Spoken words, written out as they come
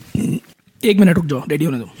एक मिनट रुक जाओ, रेडी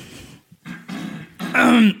होने दो.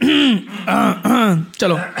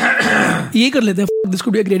 चलो ये कर लेते हैं. This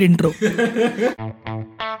could be a great intro.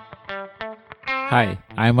 Hi,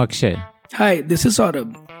 I'm Akshay. Hi, this is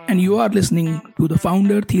Saurabh, and you are listening to the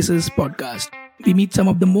Founder Thesis podcast. We meet some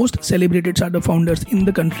of the most celebrated startup founders in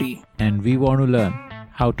the country. And we want to learn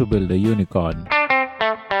how to build a unicorn.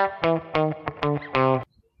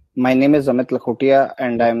 My name is Amit Lakhotia,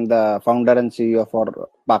 and I'm the founder and CEO for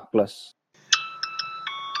Park Plus.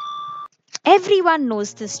 Everyone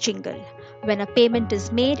knows this jingle when a payment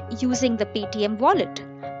is made using the Paytm wallet.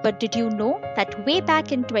 But did you know that way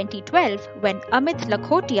back in 2012, when Amit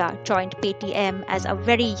Lakhotia joined Paytm as a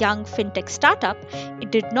very young fintech startup, it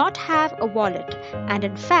did not have a wallet. And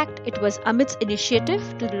in fact, it was Amit's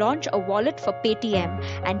initiative to launch a wallet for Paytm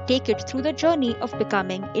and take it through the journey of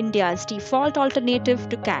becoming India's default alternative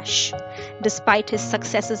to cash. Despite his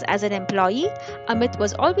successes as an employee, Amit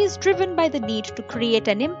was always driven by the need to create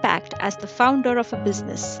an impact as the founder of a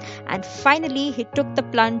business. And finally, he took the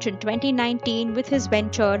plunge in 2019 with his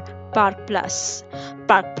venture Park Plus.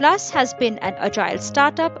 Park Plus has been an agile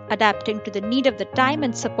startup adapting to the need of the time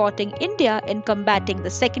and supporting India in combating the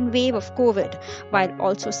second wave of COVID while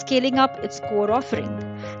also scaling up its core offering.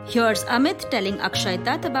 Here's Amit telling Akshay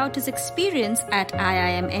Datt about his experience at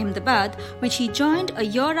IIM-A, which he joined a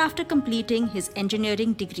year after completing his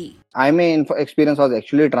engineering degree. IIM-A experience was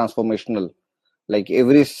actually transformational. Like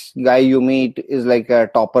every guy you meet is like a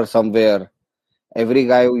topper somewhere. Every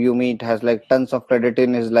guy you meet has like tons of credit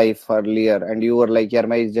in his life earlier, and you were like, "यार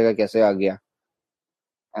मैं इस जगह कैसे आ गया?"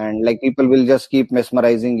 And like people will just keep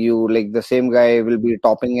mesmerizing you. Like the same guy will be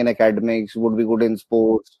topping in academics, would be good in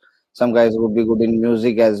sports. Some guys would be good in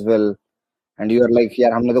music as well. And you are like,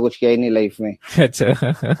 "यार हमने तो कुछ किया ही नहीं life में."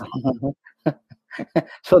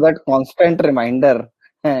 So that constant reminder,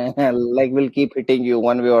 like, will keep hitting you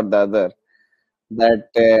one way or the other.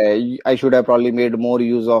 That I should have probably made more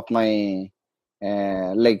use of my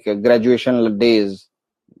graduation days.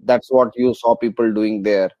 That's what you saw people doing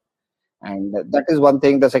there, and that is one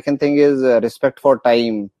thing. The second thing is respect for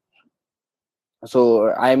time. So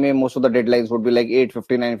I mean, most of the deadlines would be like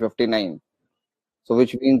 8:59:59. So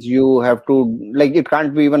which means you have to, like, it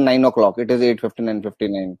can't be even 9 o'clock. It is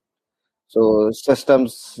 8:59:59. So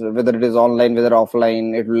systems, whether it is online, whether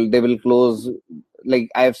offline, they will close. Like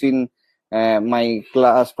I have seen my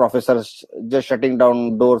class professors just shutting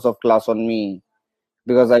down doors of class on me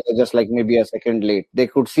because I was just like maybe a second late. They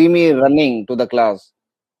could see me running to the class,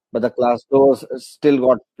 but the class doors still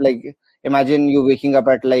got, like, imagine you waking up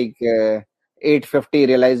at like 8:50,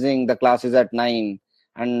 realizing the class is at 9,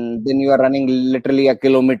 and then you are running literally a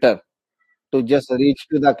kilometer to just reach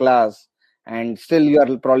to the class, and still you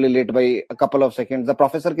are probably late by a couple of seconds. The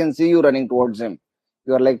professor can see you running towards him.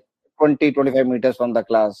 You are like 20-25 meters from the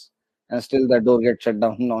class, and still the door gets shut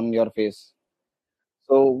down on your face.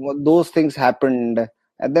 So those things happened.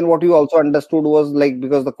 And then what you also understood was, like,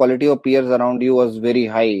 because the quality of peers around you was very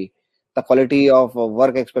high, the quality of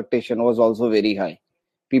work expectation was also very high.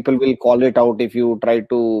 People will call it out if you try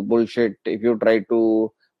to bullshit, if you try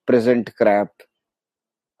to present crap.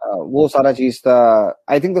 वो सारा चीज था.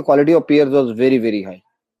 I think the quality of peers was very, very high.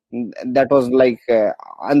 That was like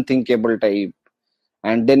unthinkable type.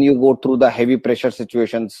 And then you go through the heavy pressure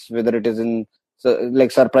situations, whether it is in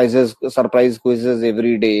like surprise quizzes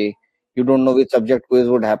every day. You don't know which subject quiz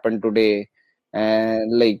would happen today,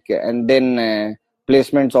 and then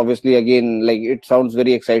placements. Obviously, again, like, it sounds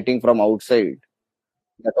very exciting from outside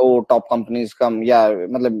that, oh, top companies come. Yeah,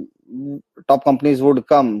 matlab, top companies would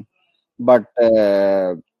come, but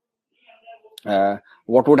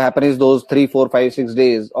what would happen is those 3, 4, 5, 6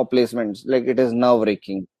 days of placements, like, it is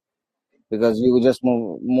nerve-wracking. Because you just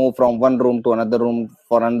move from one room to another room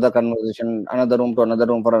for another conversation, another room to another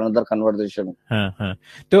room for another conversation.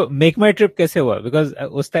 तो make माई trip कैसे हुआ? Because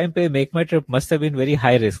उस time पे make my trip must have been very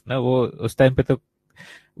high risk ना. वो उस time पे तो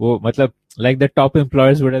वो मतलब like the top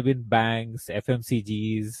employers would have been banks,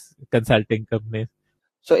 FMCGs, consulting companies.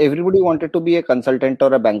 So everybody wanted to be a consultant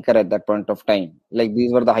or a banker at that point of time. Like,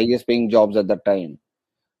 these were the highest paying jobs at that time.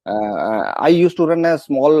 I used to run a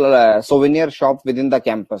small souvenir shop within the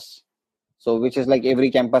campus. So, which is like every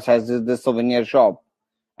campus has this souvenir shop,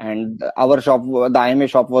 and our shop, the IIM-A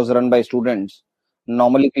shop, was run by students.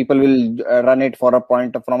 Normally, people will run it from a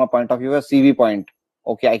point of view, a CV point.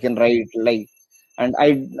 Okay, I can write, like, and I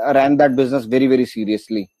ran that business very, very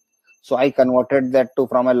seriously. So I converted that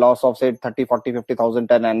from a loss of, say, 30, 40, 50,000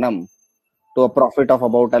 per annum to a profit of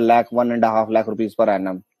about 1 lakh, 1.5 lakh rupees per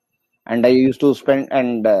annum. And I used to spend,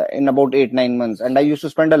 and in about 8-9 months, and I used to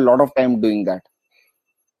spend a lot of time doing that.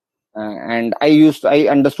 And I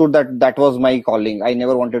understood that was my calling. I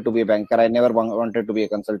never wanted to be a banker. I never wanted to be a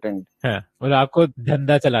consultant. हाँ, मतलब आपको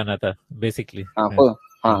धंधा चलाना था basically.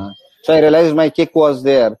 So I realized my kick was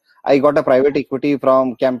there. I got a private equity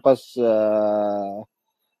from campus,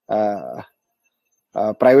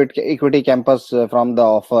 private equity campus from the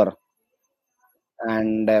offer.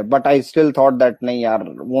 And but I still thought that नहीं यार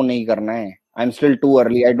वो नहीं करना है. I'm still too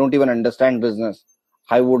early. I don't even understand business.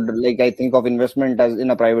 I think of investment as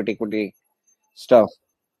in a private equity stuff.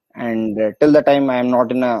 And till the time I am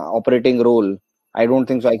not in a operating role, I don't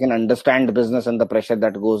think so I can understand business and the pressure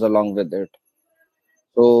that goes along with it.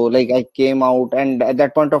 So I came out, and at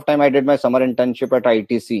that point of time I did my summer internship at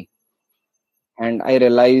ITC, and I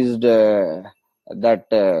realized that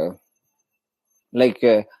the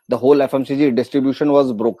whole FMCG distribution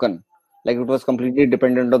was broken. Like it was completely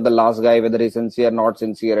dependent on the last guy, whether he's sincere, not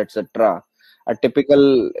sincere, etc. A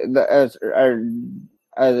typical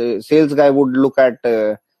sales guy would look at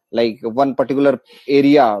one particular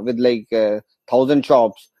area with 1,000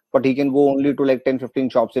 shops, but he can go only to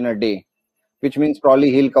 10-15 shops in a day, which means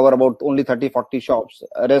probably he'll cover about only 30-40 shops.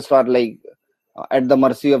 Rest are at the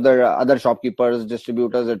mercy of the other shopkeepers,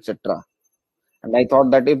 distributors, etc. And I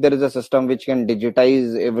thought that if there is a system which can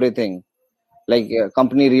digitize everything,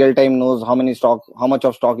 company real time knows how much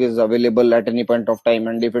of stock is available at any point of time,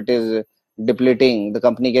 and if it is depleting, the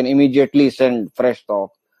company can immediately send fresh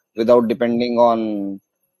stock without depending on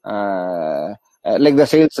the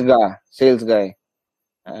sales guy,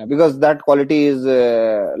 because that quality is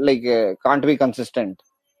can't be consistent.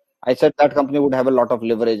 I said that company would have a lot of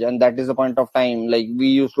leverage, and that is the point of time. We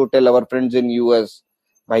used to tell our friends in US,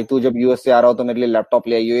 भाई तू जब US से आ रहा हो तो मेरे लिए laptop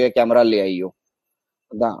ले आइयो या कैमरा ले आइयो.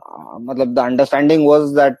 The understanding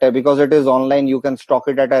was that because it is online, you can stock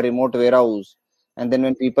it at a remote warehouse, and then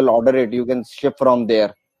when people order it, you can ship from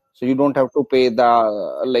there. So you don't have to pay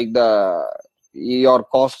your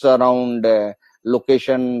costs around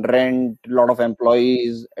location, rent, lot of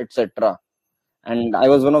employees, etc. And I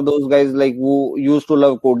was one of those guys who used to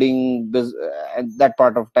love coding at that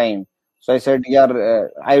part of time. So I said, yeah,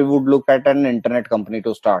 I would look at an internet company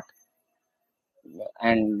to start.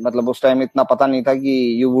 And उस time इतना पता नहीं था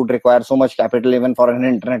कि you would require so much capital even for an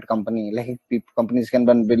internet company. Companies can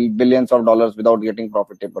run billions of dollars without getting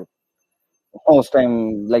profitable. Most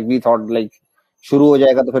time we thought शुरू हो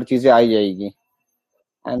जाएगा तो फिर चीजें आ ही जाएगी.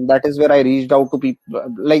 And that is where I reached out to people.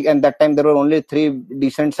 And that time there were only 3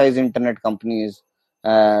 decent sized internet companies: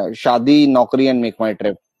 Shadi, Naukri, and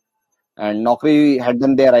MakeMyTrip. And Naukri had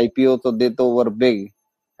done their IPO, so they were big.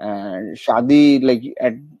 And Shadi,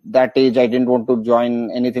 at that age, I didn't want to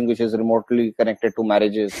join anything which is remotely connected to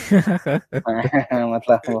marriages. And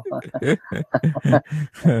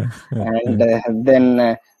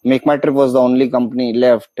then MakeMyTrip was the only company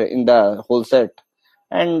left in the whole set.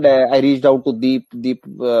 And I reached out to Deep. Deep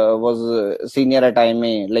was senior at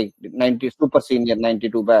IIM-A, 90, super senior,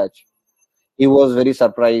 92 batch. He was very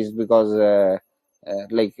surprised because the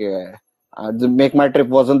MakeMyTrip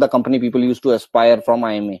wasn't the company people used to aspire from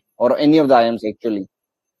IIM-A or any of the IIMs actually.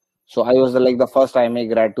 So I was the first IIM-A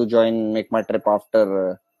grad to join MakeMyTrip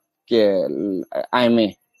after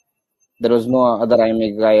IIM-A. There was no other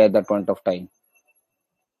IIM-A guy at that point of time.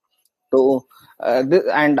 So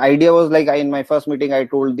and idea was in my first meeting I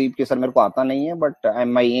told Deep कि sir मेरे को आता नहीं है, but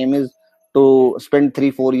my aim is to spend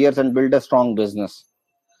 3-4 years and build a strong business.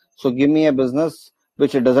 So give me a business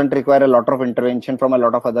which doesn't require a lot of intervention from a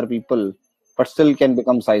lot of other people, but still can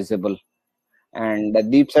become sizable. And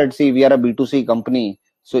Deep said, see, we are a B2C company.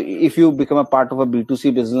 So if you become a part of a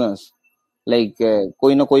B2C business,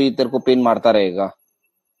 कोई ना कोई तेरे को pen मारता रहेगा.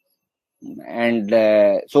 And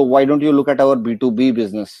so why don't you look at our B2B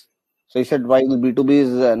business? So he said, while B2B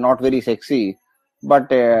is not very sexy,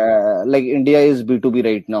 but India is B2B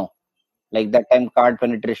right now. That time card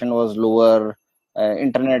penetration was lower,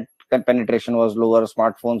 internet penetration was lower,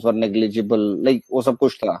 smartphones were negligible, वो सब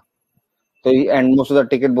कुछ था. So and most of the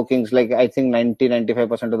ticket bookings, I think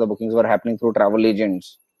 90-95% of the bookings were happening through travel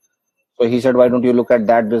agents. So he said, why don't you look at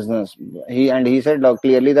that business? He said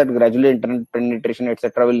clearly that gradually internet penetration,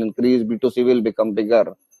 etc. will increase, B2C will become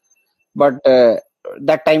bigger. But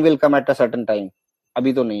that time will come at a certain time.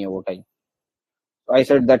 Abhi to nahi hai wo time. So I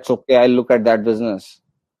said, that's okay, I'll look at that business.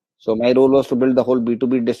 So my role was to build the whole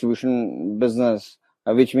B2B distribution business,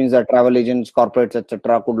 which means that travel agents, corporates,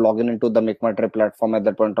 etc. could log into the MakeMyTrip platform at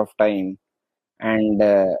that point of time and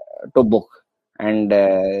to book. And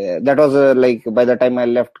that was by the time I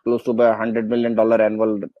left, close to $100 million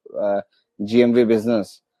annual GMV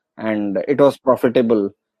business, and it was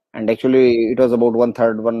profitable. And actually, it was about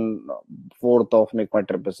 1/4 of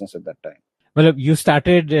MakeMyTrip business at that time. Well, you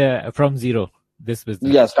started from zero. this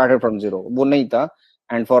business? Yeah, started from zero. वो नहीं था.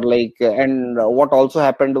 And for like, and what also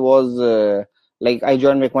happened was, like I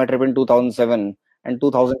joined MakeMyTrip in 2007, and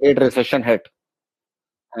 2008 recession hit.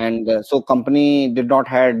 And so company did not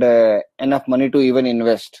had enough money to even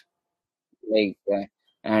invest. Like,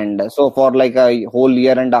 and so for like a whole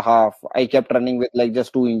year and a half, I kept running with like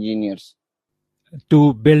just 2 engineers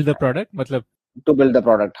To build the product, matlab. to build the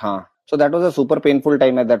product. Huh. So that was a super painful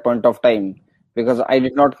time at that point of time, because I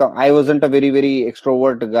did not come, I wasn't a very, very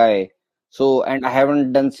extrovert guy. So, and I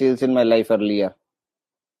haven't done sales in my life earlier.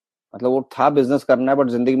 मतलब वो था business करना है, but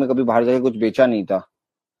जिंदगी में कभी बाहर जाके कुछ बेचा नहीं था.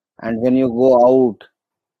 And when you go out,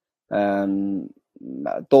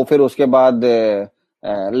 तो फिर उसके बाद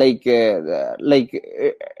like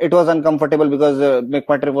it was uncomfortable, because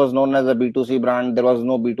MakeMyTrip was known as a B2C brand. There was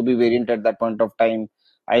no B2B variant at that point of time.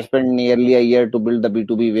 I spent nearly a year to build the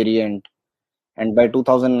B2B variant, and by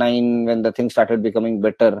 2009, when the things started becoming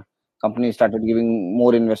better, companies started giving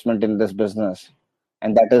more investment in this business,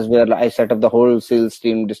 and that is where I set up the whole sales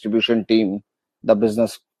team, distribution team. The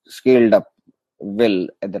business scaled up well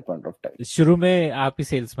at that point of time. शुरू में आप ही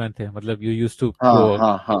salesman थे, मतलब you used to हाँ go.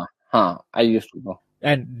 हाँ हाँ हाँ, I used to go.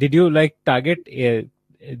 And did you like target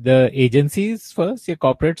the agencies first, या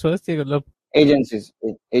corporates first, या मतलब?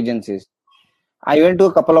 Agencies. I went to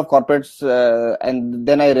a couple of corporates, and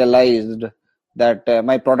then I realized that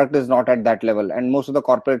my product is not at that level, and most of the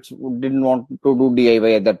corporates didn't want to do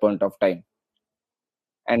DIY at that point of time.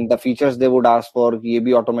 And the features they would ask for, ये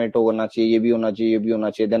भी automate होना चाहिए, ये भी होना चाहिए, ये भी होना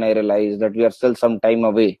चाहिए. Then I realized that we are still some time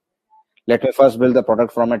away. Let me first build the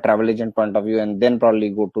product from a travel agent point of view, and then probably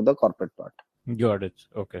go to the corporate part. Got it.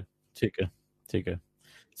 Okay. ठीक है.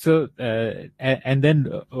 So, and then,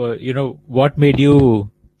 what made you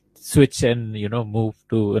switch and, move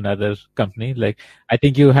to another company? Like, I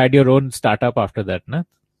think you had your own startup after that, na?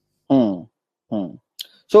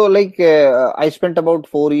 So, like, I spent about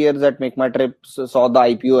 4 years at MakeMyTrip, saw the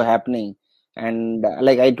IPO happening. And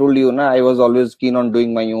like I told you, I was always keen on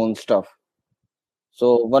doing my own stuff.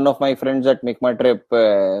 So one of my friends at MakeMyTrip,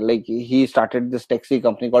 like he started this taxi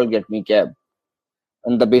company called Get Me Cab.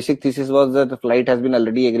 And the basic thesis was that the flight has been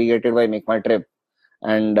already aggregated by MakeMyTrip,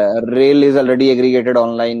 and rail is already aggregated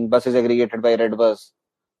online, bus is aggregated by Redbus.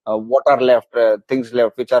 What are left? Things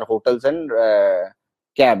left, which are hotels and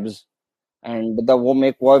cabs. And the way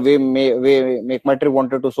MakeMyTrip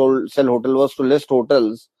wanted to sell hotel was to list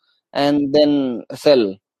hotels and then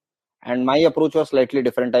sell. And my approach was slightly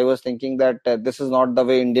different. I was thinking that this is not the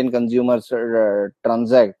way Indian consumers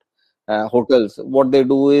transact hotels. What they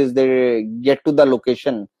do is they get to the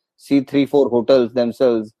location, see 3-4 hotels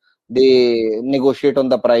themselves, they negotiate on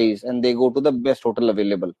the price, and they go to the best hotel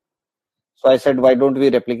available. So I said, why don't we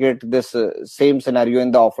replicate this same scenario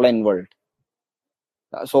in the offline world?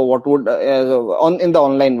 So what would in the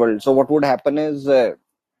online world? So what would happen is,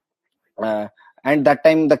 and that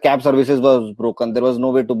time the cab services was broken. There was no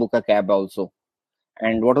way to book a cab also.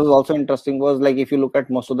 And what was also interesting was, like, if you look at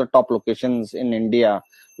most of the top locations in India,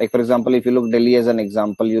 like for example, if you look Delhi as an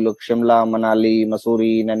example, you look Shimla, Manali,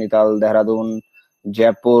 Mussoorie, Nainital, Dehradun,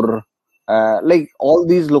 Jaipur, like all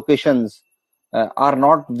these locations are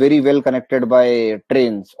not very well connected by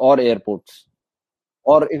trains or airports.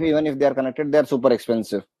 Or even if they are connected, they are super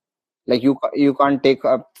expensive. Like you can't take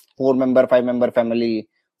a 4-member, 5-member family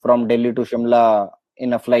from Delhi to Shimla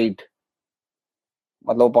in a flight.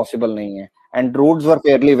 मतलब possible नहीं है. And roads were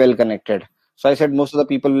fairly well connected. So I said most of the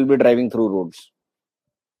people will be driving through roads.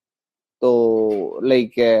 So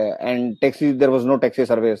like, and taxi, there was no taxi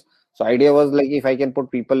service. So idea was like, if I can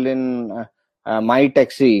put people in my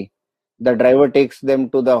taxi, the driver takes them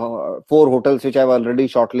to the 4 hotels which I've already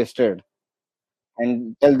shortlisted,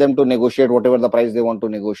 and tell them to negotiate whatever the price they want to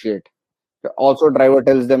negotiate. Also, driver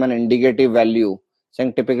tells them an indicative value,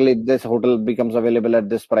 saying typically this hotel becomes available at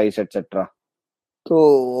this price, etc.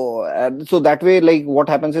 So that way, like what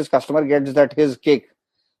happens is customer gets that his kick,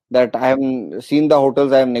 that I have seen the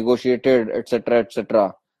hotels, I have negotiated, etc.,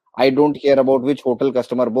 etc. I don't care about which hotel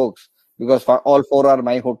customer books, because all 4 are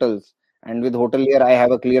my hotels. And with hotelier, I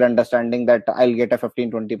have a clear understanding that I'll get a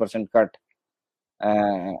 15-20% cut.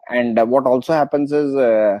 And what also happens is,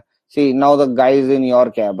 see, now the guy is in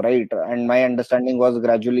your cab, right? And my understanding was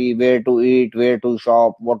gradually where to eat, where to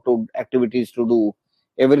shop, what to activities to do.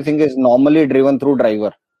 Everything is normally driven through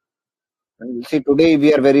driver. And see, today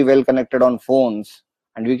we are very well connected on phones,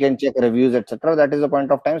 and we can check reviews, etc. That is the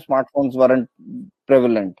point of time smartphones weren't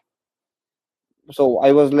prevalent. So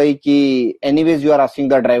I was like, anyways, you are asking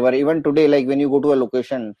the driver. Even today, like when you go to a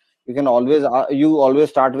location, you can always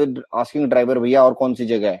start with asking driver, भैया और कौन सी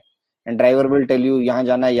जगह है? And driver will tell you, यहाँ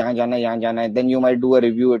जाना है, यहाँ जाना है, यहाँ जाना है. Then you might do a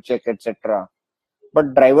review, check, etc.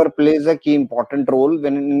 but driver plays a key important role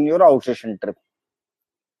when in your outstation trip.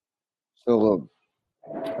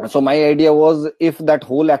 So my idea was, if that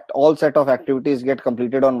all set of activities get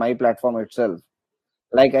completed on my platform itself,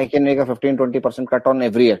 like I can make a 15-20% cut on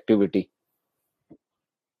every activity.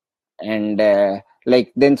 And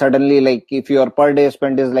like then suddenly, like if your per day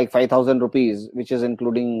spend is like 5,000 rupees, which is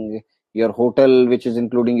including your hotel, which is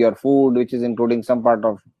including your food, which is including some part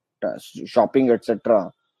of shopping,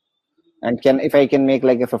 etc. And if I can make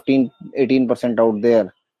like a 15-18% out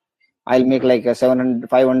there, I'll make like a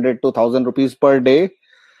 500 to 1,000 rupees per day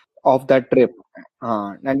of that trip.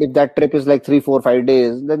 And if that trip is like 3-4-5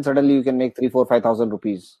 days, then suddenly you can make 3-4-5,000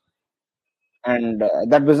 rupees. And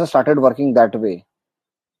that business started working that way.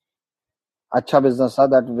 Acha business था,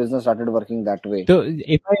 that business started working that way. So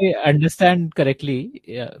if I understand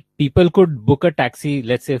correctly, people could book a taxi,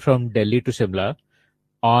 let's say from Delhi to Shimla,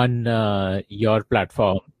 on your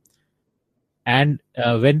platform. And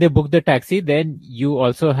when they book the taxi, then you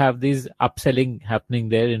also have this upselling happening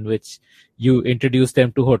there, in which you introduce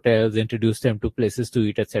them to hotels, introduce them to places to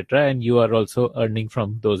eat, etc. And you are also earning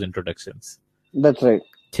from those introductions. That's right.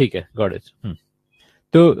 ठीक है, got it.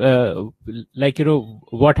 So, like,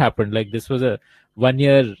 what happened? Like, this was a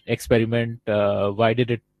 1-year experiment. Why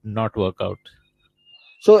did it not work out?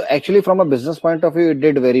 So actually, from a business point of view, it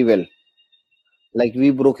did very well. Like,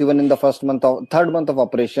 we broke even in the third month of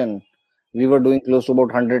operation. We were doing close to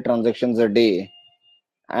about 100 transactions a day.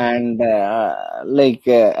 And all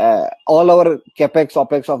our capex,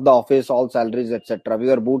 opex of the office, all salaries, etc. We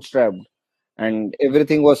were bootstrapped, and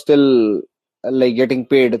everything was still like getting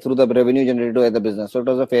paid through the revenue generated by the business. So it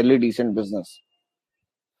was a fairly decent business.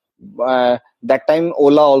 That time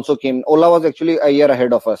Ola also came. Ola was actually a year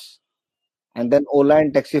ahead of us. And then Ola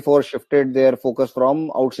and Taxi4 shifted their focus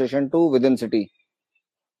from outstation to within city.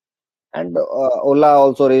 And Ola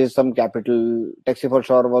also raised some capital. Taxi4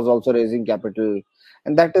 sure was also raising capital.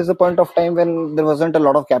 And that is the point of time when there wasn't a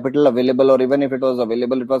lot of capital available, or even if it was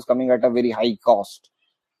available, it was coming at a very high cost.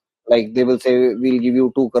 Like they will say, we'll give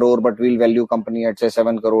you 2 crore, but we'll value company at say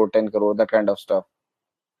 7 crore, 10 crore, that kind of stuff.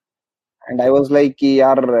 And I was like, कि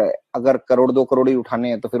यार अगर crore 2 crore ही उठाने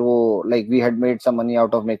हैं तो फिर वो, like we had made some money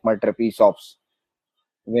out of MakeMyTrip ESOPs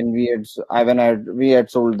when we had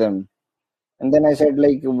sold them. And then I said,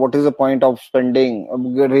 like, what is the point of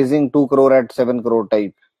raising 2 crore at 7 crore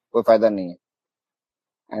type? कोई फायदा नहीं है.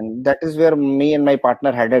 And that is where me and my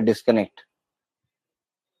partner had a disconnect.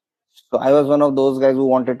 So I was one of those guys who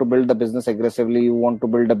wanted to build the business aggressively, who want to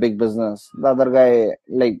build a big business. The other guy,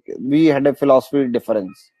 like, we had a philosophy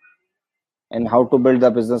difference and how to build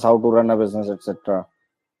a business, how to run a business, etc.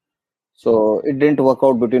 So it didn't work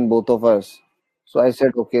out between both of us. So I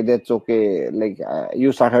said, okay, that's okay. Like,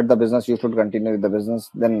 you started the business, you should continue with the business.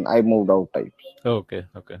 Then I moved out types. Okay.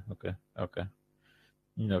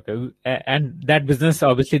 And that business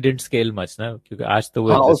obviously didn't scale much, ना? क्योंकि आज तो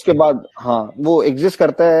वो उसके बाद वो exist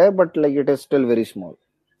करता है, but like it is still very small.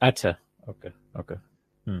 अच्छा, okay.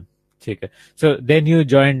 ठीक है. So then you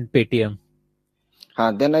joined Paytm.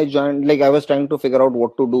 Then I joined, like I was trying to figure out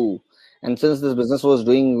what to do. And since this business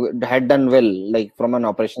had done well, like from an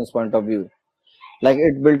operations point of view, like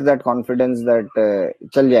it built that confidence that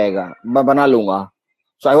चल जाएगा, मैं बना लूंगा.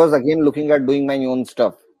 So I was again looking at doing my own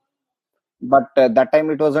stuff. But that time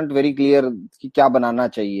it wasn't very clear कि क्या बनाना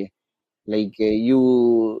चाहिए. Like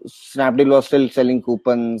Snapdeal was still selling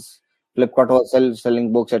coupons, Flipkart was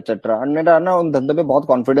selling books, etc. And मेरा ना उन धंधे में बहुत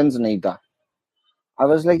confidence नहीं था. I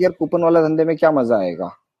was like, यार कूपन वाला धंधे में क्या मजा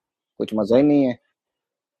आएगा? कुछ मजा ही नहीं है.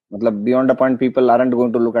 मतलब beyond a point, people aren't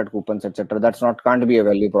going to look at coupons, etc. Can't be a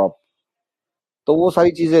value prop. तो वो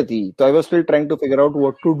सारी चीजें थी. So I was still trying to figure out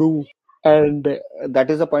what to do. And that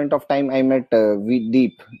is the point of time I met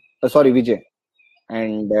Vijay.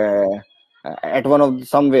 And at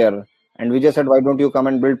somewhere. And Vijay said, why don't you come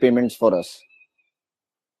and build payments for us?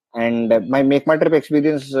 And my MakeMyTrip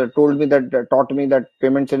experience taught me that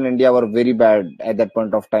payments in India were very bad at that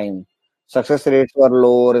point of time. Success rates were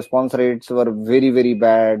low, response rates were very, very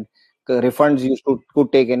bad. Refunds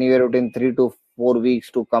could take anywhere between 3 to 4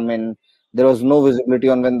 weeks to come in. There was no visibility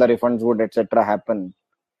on when the refunds would, etc. happen.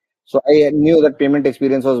 So I knew that payment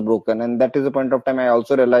experience was broken. And that is the point of time I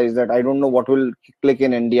also realized that I don't know what will click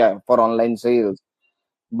in India for online sales.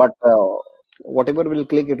 But whatever will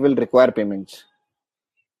click, it will require payments.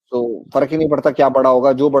 So फर्क ही नहीं पड़ता क्या बड़ा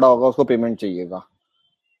होगा, जो बड़ा होगा उसको पेमेंट चाहिएगा.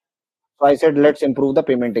 So I said, let's improve the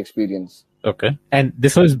payment experience. Okay. And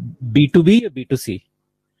this was B2B or B2C?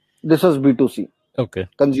 This was B2C. Okay.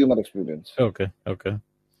 Consumer experience. Okay.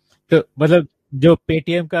 तो मतलब जो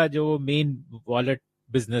Paytm का जो main wallet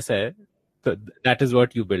business है, so that is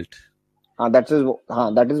what you built. That is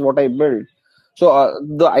what I built. So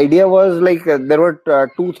the idea was like there were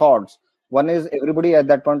two thoughts. One is everybody at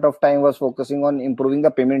that point of time was focusing on improving the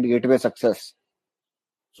payment gateway success.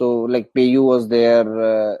 So like PayU was there,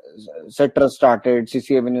 Cetra started,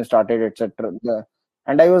 CC Avenue started, etc.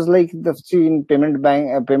 And I was like, see, in payment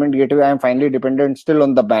gateway, I am finally dependent still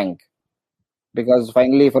on the bank, because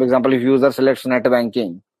finally, for example, if user selects net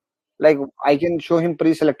banking, like I can show him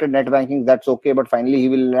pre-selected net banking, that's okay, but finally he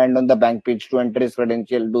will land on the bank page to enter his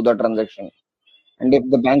credential, do the transaction. And if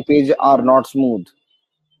the bank page are not smooth,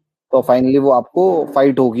 तो finally वो आपको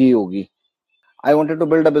fight होगी ही होगी. I wanted to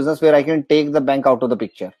build a business where I can take the bank out of the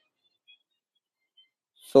picture.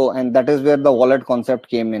 So, and that is where the wallet concept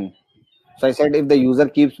came in. So I said, if the user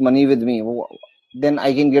keeps money with me, then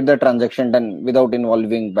I can get the transaction done without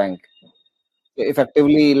involving bank.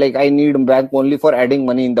 Effectively, like I need bank only for adding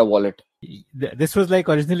money in the wallet. This was like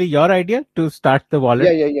originally your idea to start the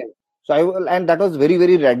wallet? Yeah. So and that was very,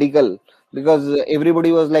 very radical, because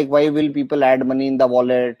everybody was like, why will people add money in the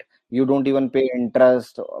wallet? You don't even pay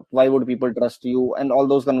interest. Why would people trust you? And all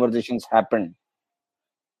those conversations happened.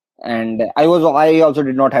 And I also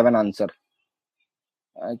did not have an answer.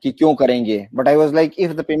 कि क्यों करेंगे? But I was like,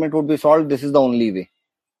 if the payment would be solved, this is the only way.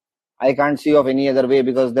 I can't see of any other way,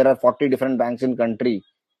 because there are 40 different banks in country.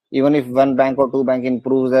 Even if one bank or two bank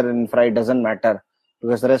improves their infra, it doesn't matter,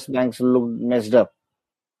 because the rest banks look messed up.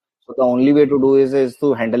 So the only way to do is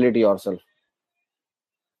to handle it yourself.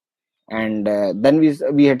 And then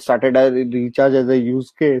we had started a recharge as a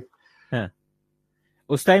use case. Huh.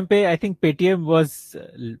 उस time पे I think Paytm was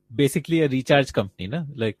basically a recharge company, ना?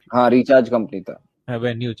 Like हाँ, recharge company था.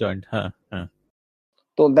 When you joined, हाँ.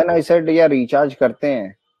 So then I said, yeah, recharge करते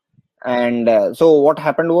हैं. And so what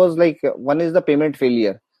happened was, like, one is the payment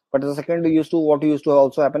failure, but the second what used to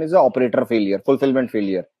also happen is the operator failure, fulfillment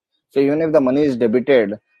failure. So even if the money is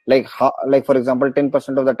debited, like for example,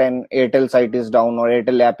 10% of the time Airtel site is down or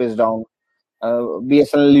Airtel app is down.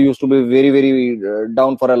 BSNL used to be very, very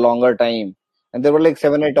down for a longer time, and there were like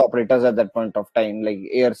 7-8 operators at that point of time, like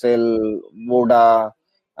Aircel, Voda,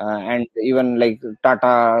 and even like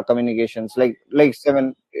Tata Communications, like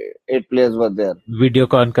 7-8 players were there.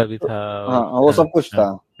 Videocon का भी था. हाँ, वो सब कुछ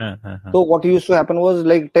था. So what used to happen was,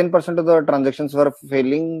 like, 10% of the transactions were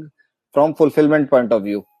failing from fulfillment point of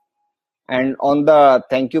view. And on the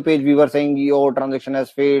thank you page, we were saying your transaction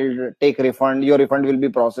has failed, take refund, your refund will be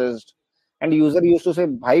processed. And user used to say,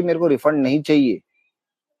 भाई मेरे को refund नहीं चाहिए,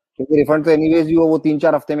 क्योंकि refund तो anyways वो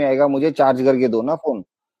 3-4 हफ्ते में आएगा, मुझे charge करके दो ना phone.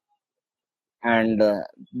 And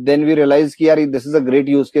then we realized कि यार this is a great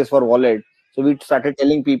use case for wallet. So we started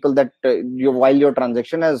telling people that while your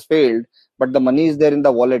transaction has failed, but the money is there in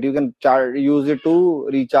the wallet, you can use it to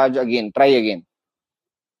recharge again, try again.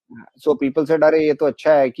 So people said, "अरे ये तो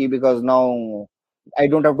अच्छा है कि because now I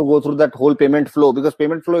don't have to go through that whole payment flow, because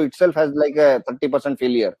payment flow itself has like a 30%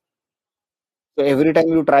 failure. So every time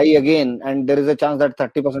you try again, and there is a chance that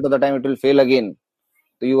 30% of the time it will fail again.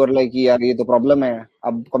 So you were like, यार ये तो problem है.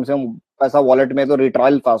 अब कम से कम पैसा wallet में तो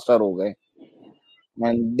retrial faster हो गए."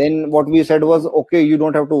 And then what we said was, okay, you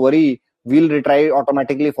don't have to worry. We'll retry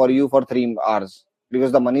automatically for you for 3 hours,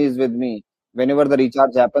 because the money is with me. Whenever the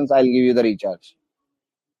recharge happens, I'll give you the recharge.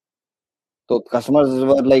 So customers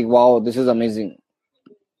were like, wow, this is amazing.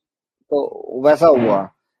 So वैसा हुआ.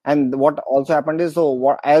 And what also happened is,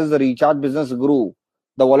 as the recharge business grew,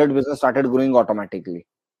 the wallet business started growing automatically.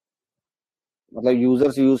 मतलब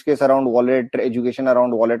users use case around wallet, education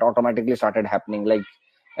around wallet automatically started happening. Like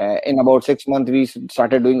in about 6 months, we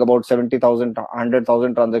started doing about 70,000,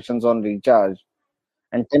 100,000 transactions on recharge,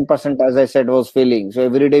 and 10%, as I said, was failing. So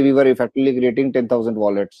every day we were effectively creating 10,000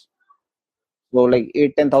 wallets. So like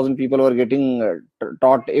 8-10,000 people were getting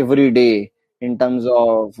taught every day in terms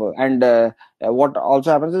of, and what also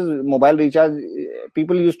happens is mobile recharge.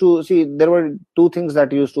 People used to see, there were two things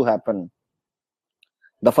that used to happen.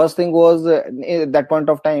 The first thing was, at that point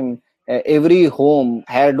of time, every home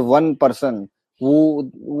had one person who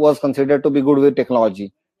was considered to be good with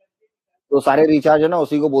technology. तो सारे recharge है ना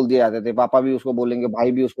उसी को बोल दिए जाते थे. पापा भी उसको बोलेंगे,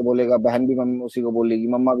 भाई भी उसको बोलेगा, बहन भी उसी को बोलेगी,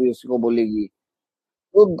 मम्मा भी उसी को बोलेगी.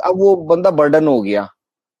 तो अब वो बंदा बर्डन हो गया,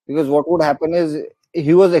 because what would happen is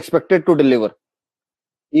he was expected to deliver.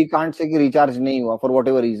 He can't say कि रिचार्ज नहीं हुआ for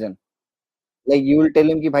whatever reason. Like you will tell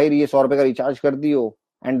him कि भाई ये 100 रुपए का रिचार्ज कर दियो,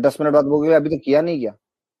 and 10 मिनट बाद बोलोगे अभी तो किया नहीं क्या.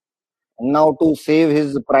 Now to save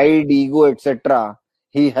his pride, ego, etc.,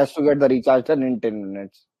 he has to get the recharge done in 10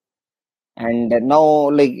 minutes. And now,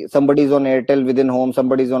 like, somebody's on Airtel within home,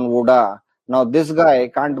 somebody's on Voda. Now this guy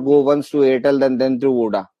can't go once to Airtel then through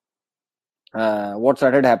Voda. What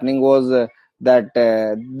started happening was that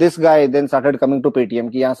this guy then started coming to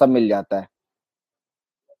Paytm कि यहाँ सब मिल जाता है.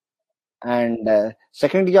 And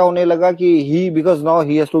second क्या होने लगा कि because now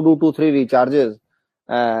he has to do 2-3 recharges.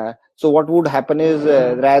 So what would happen is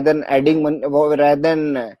rather than adding money, rather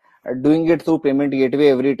than doing it through payment gateway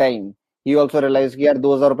every time, he also realized कि यार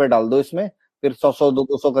 2,000 रुपए डाल दो इसमें, फिर 100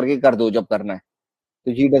 200 करके कर दो जब करना है.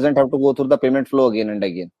 So he doesn't have to go through the payment flow again and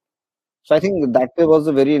again. So I think that was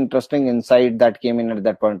a very interesting insight that came in at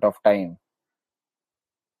that point of time.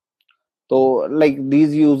 So like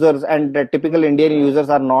these users and the typical Indian users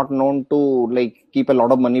are not known to like keep a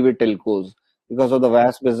lot of money with telcos because of the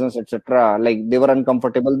vast business, etc. Like they were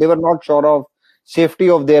uncomfortable. They were not sure of safety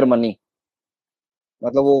of their money.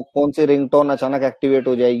 मतलब वो कौन सी ringtone अचानक activate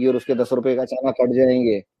हो जाएगी और उसके 10 रुपए का अचानक कट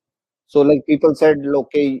जाएंगे. So like people said,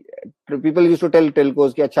 okay, people used to tell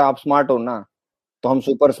telcos कि अच्छा आप स्मार्ट हो ना, तो हम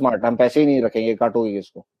सुपर स्मार्ट, हम पैसे ही नहीं रखेंगे, काटोगे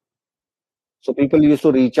इसको. So people used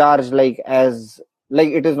to recharge like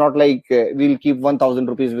it is not like we'll keep 1,000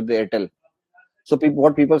 rupees with the Airtel. So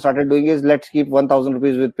what people started doing is let's keep 1,000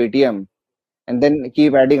 rupees with Paytm and then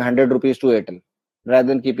keep adding 100 rupees to Airtel rather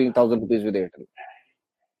than keeping 1,000 rupees with Airtel.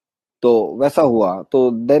 तो वैसा हुआ.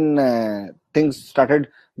 तो then things started,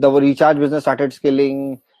 the recharge business started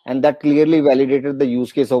scaling, and that clearly validated the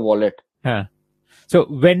use case of wallet. हाँ. So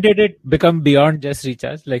when did it become beyond just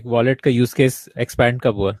recharge? Like wallet का use case expand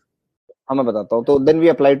कब हुआ? हाँ मैं बताता हूँ. तो then we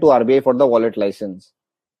applied to RBI for the wallet license,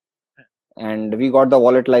 and we got the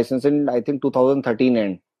wallet license in I think 2013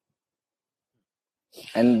 end.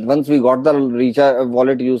 And once we got the recharge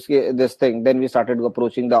wallet use case, this thing, then we started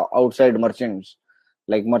approaching the outside merchants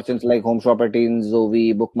like Home Shop 18,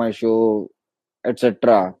 Zovi, Book My Show,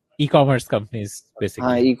 etc. E-commerce companies basically.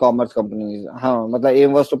 हाँ, e-commerce companies. हाँ, मतलब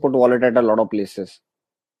aim was to put wallet at a lot of places.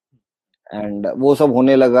 And वो सब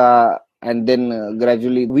होने लगा. And then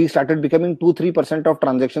gradually we started becoming 2-3% of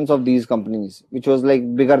transactions of these companies, which was like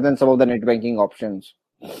bigger than some of the net banking options.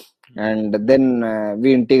 And then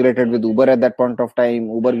we integrated with Uber at that point of time.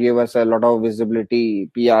 Uber gave us a lot of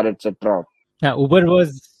visibility, PR, etc. Now, Uber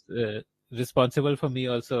was responsible for me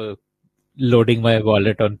also loading my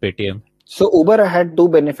wallet on Paytm. So Uber had two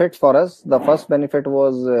benefits for us. The first benefit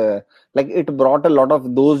was like it brought a lot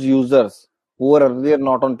of those users who were earlier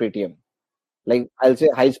not on Paytm. Like I'll say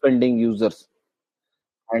high spending users.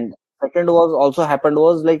 And second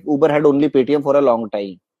was like Uber had only Paytm for a long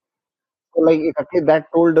time. So like exactly that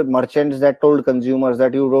told merchants, that told consumers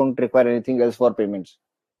that you don't require anything else for payments.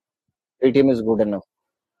 Paytm is good enough.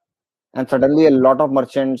 And suddenly a lot of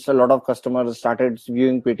merchants, a lot of customers started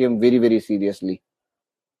viewing Paytm very, very seriously.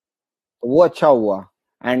 वो अच्छा हुआ.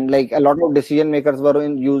 And like a lot of decision makers were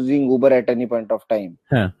using Uber at any point of time.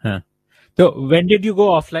 So when did you go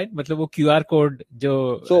offline? मतलब वो QR code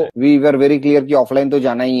जो. So we were very clear कि offline तो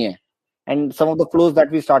जाना ही है. And some of the flows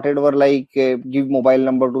that we started were like give mobile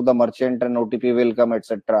number to the merchant and OTP will come,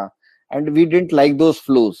 etc. And we didn't like those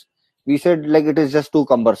flows. We said like it is just too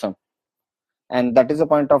cumbersome. And that is a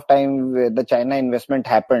point of time where the China investment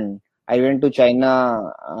happened. I went to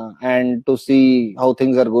China and to see how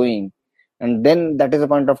things are going. And then that is a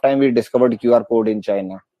point of time we discovered QR code in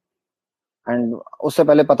China. And उससे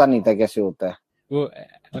पहले पता नहीं था कैसे होता है. वो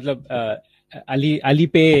मतलब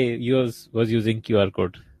Alipay was using QR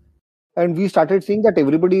code. And we started seeing that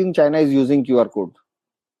everybody in China is using QR code.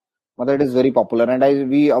 But it is very popular. And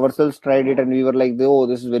we ourselves tried it and we were like, oh,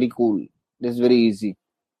 this is very cool. This is very easy.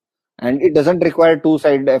 And it doesn't require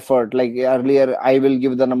two-side effort. Like earlier, I will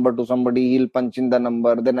give the number to somebody, he'll punch in the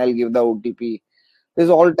number, then I'll give the OTP. This is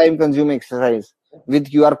all time-consuming exercise.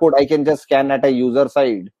 With QR code, I can just scan at a user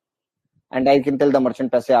side. And I can tell the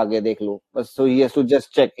merchant, paise aage dekh lo. So he has to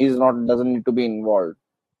just check. Doesn't need to be involved.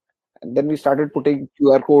 And then we started putting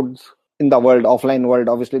QR codes in the world, offline world.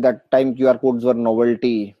 Obviously, that time QR codes were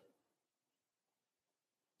novelty.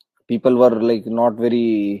 People were like not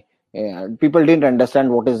very, people didn't understand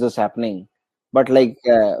what is this happening. But like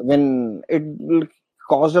when it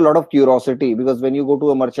caused a lot of curiosity, because when you go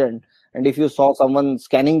to a merchant and if you saw someone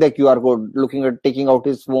scanning the QR code, taking out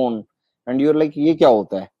his phone, and you're like, ye kya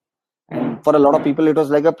hota hai? And for a lot of people, it was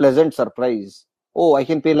like a pleasant surprise. Oh, I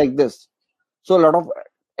can pay like this. So a lot of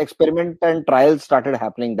experiment and trials started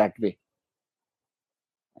happening that way.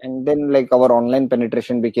 And then like our online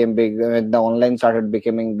penetration became big. When the online started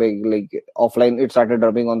becoming big, like offline, it started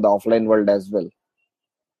rubbing on the offline world as well.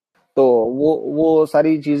 So वो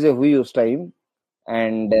सारी चीजें हुई उस time.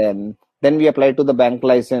 And then we applied to the bank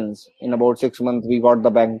license. In about 6 months, we got the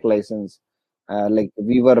bank license. Like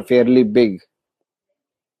we were fairly big.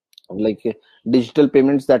 Like digital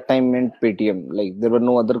payments that time meant Paytm. Like there were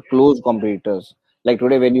no other close competitors. Like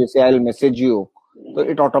today, when you say I'll message you, so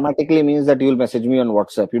it automatically means that you'll message me on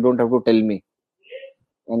WhatsApp. You don't have to tell me.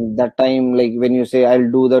 And that time, like when you say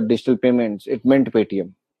I'll do the digital payments, it meant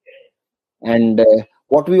Paytm. And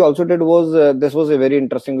what we also did was this was a very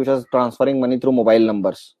interesting, which was transferring money through mobile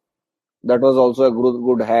numbers. That was also a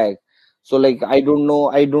good hack. So like I don't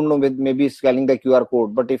know with maybe scanning the QR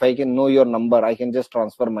code, but if I can know your number, I can just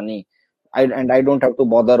transfer money. I don't have to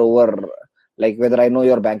bother over like whether I know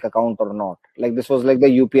your bank account or not. Like this was like the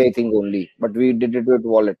UPI thing only, but we did it with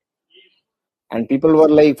wallet. And people were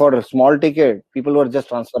like, for a small ticket, people were just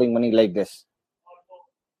transferring money like this.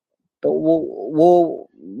 So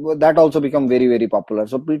that also become very very popular.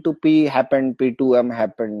 So P2P happened, P2M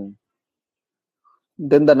happened.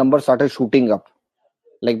 Then the number started shooting up.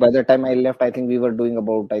 Like by the time I left, I think we were doing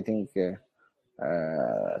about, I think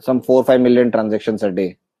some 4 or 5 million transactions a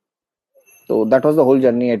day. So that was the whole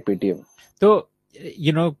journey at Paytm. So,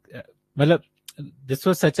 मतलब this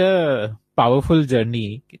was such a powerful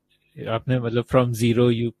journey. आपने मतलब from zero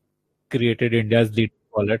you created India's lead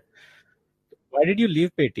wallet. Why did you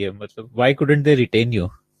leave Paytm? मतलब why couldn't they retain you?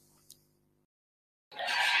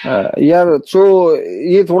 Yeah, so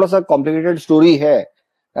ये थोड़ा सा complicated story है.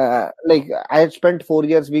 Like I had spent 4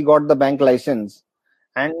 years, we got the bank license,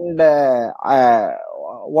 and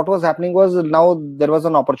what was happening was now there was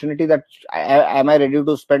an opportunity that am I ready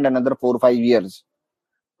to spend another 4 or 5 years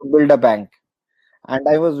to build a bank? And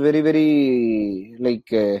I was very very like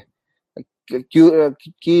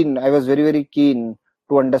keen. I was very very keen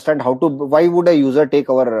to understand how to why would a user take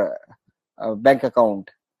our bank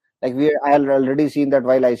account. Like I had already seen that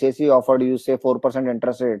while ICICI offered you say 4%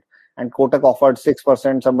 interest rate and Kotak offered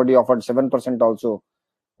 6%, somebody offered 7% also.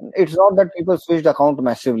 It's not that people switched account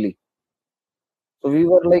massively. So we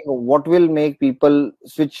were like, what will make people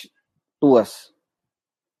switch to us?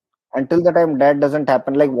 Until the time that doesn't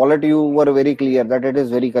happen, like wallet, you were very clear that it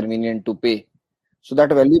is very convenient to pay. So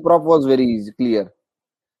that value prop was very easy, clear.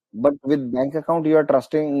 But with bank account, you are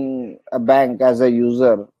trusting a bank as a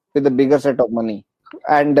user with a bigger set of money.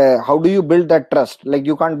 And how do you build that trust? Like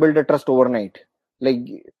you can't build a trust overnight. Like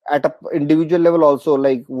at a individual level also,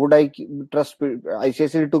 like would I trust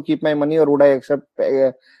ICICI to keep my money, or would I accept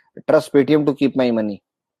trust Paytm to keep my money?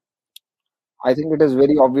 I think it is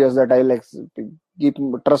very obvious that I'll keep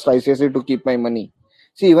trust ICICI to keep my money.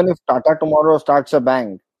 See, even if Tata tomorrow starts a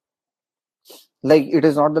bank, like it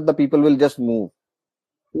is not that the people will just move,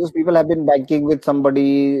 because people have been banking with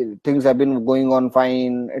somebody, things have been going on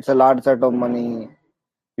fine, it's a large set of money,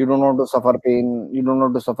 you don't want to suffer pain, you don't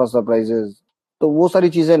want to suffer surprises. तो वो सारी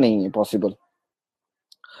चीजें नहीं है possible.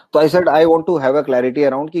 तो I said I want to have a clarity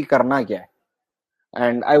around कि करना क्या है,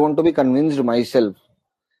 and I want to be convinced my self.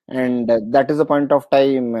 And that is a point of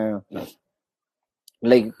time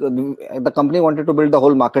the company wanted to build the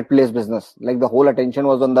whole marketplace business, like the whole attention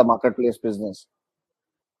was on the marketplace business.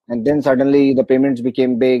 And then suddenly the payments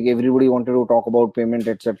became big, everybody wanted to talk about payment,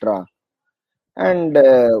 etc. And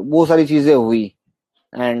वो सारी चीजें हुई.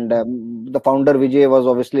 And the founder Vijay was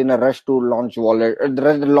obviously in a rush to launch wallet,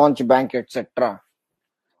 launch bank, etc.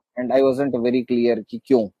 And I wasn't very clear कि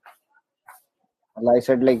क्यों. I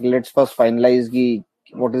said like let's first finalize कि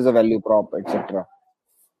what is the value prop, etc.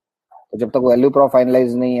 तो जब तक value prop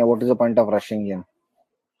finalize नहीं है, what is the point of rushing in?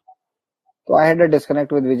 So I had a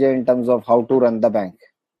disconnect with Vijay in terms of how to run the bank.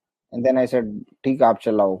 And then I said ठीक आप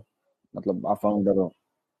चलाओ, मतलब आप founder हो.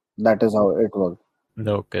 That is how it was.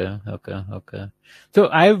 Okay. So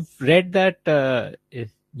I've read that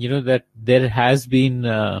that there has been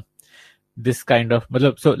this kind of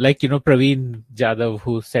so like Praveen Jadhav,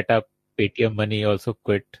 who set up Paytm Money, also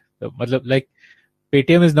quit. So, like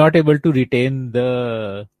Paytm is not able to retain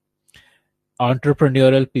the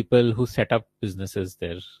entrepreneurial people who set up businesses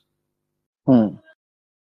there.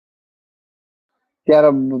 यार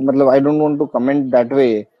मतलब I don't want to comment that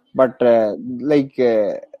way, but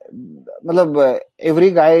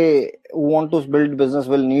every guy who want to build business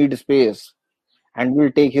will need space and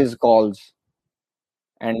will take his calls.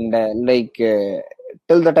 And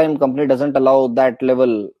till the time company doesn't allow that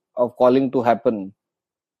level of calling to happen,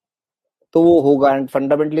 तो वो होगा. And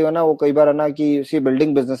fundamentally है ना, वो कई बार है ना कि see,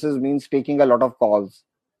 building businesses means taking a lot of calls,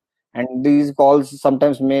 and these calls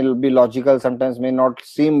sometimes may be logical, sometimes may not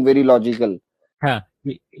seem very logical. हाँ,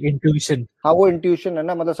 intuition. हाँ, वो intuition है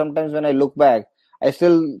ना, मतलब sometimes when I look back, I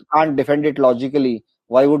still can't defend it logically.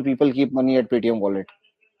 Why would people keep money at Paytm wallet?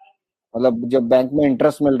 मतलब जब bank में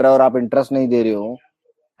interest मिल रहा है और आप इंटरेस्ट नहीं दे रहे हो,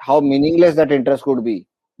 how meaningless that interest could be.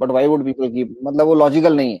 But why would people keep? मतलब वो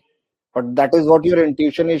लॉजिकल नहीं है. But that is what your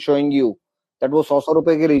intuition is showing you, that वो 100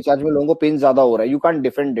 रुपए के रिचार्ज में लोगों को पेन ज्यादा हो रहा है. You can't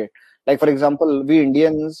defend it. Like for example, we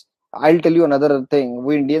Indians, I'll tell you another thing.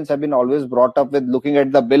 We Indians have been always brought up with looking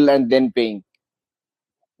at the bill and then paying.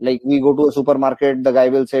 Like we go to a supermarket, the guy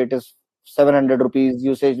will say it is 700 rupees.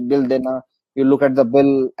 You say bill देना. You look at the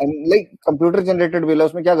bill and like computer generated bill है,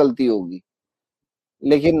 उसमें क्या गलती होगी?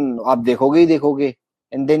 लेकिन आप देखोगे ही देखोगे,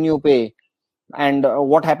 and then you pay. And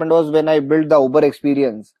what happened was when I built the Uber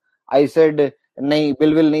experience, I said नहीं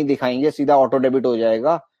बिल विल नहीं दिखाएंगे, सीधा ऑटो डेबिट हो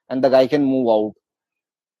जाएगा and the guy can move out.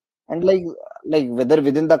 And like whether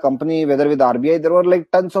within the company, whether with RBI, there were like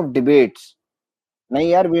tons of debates. नहीं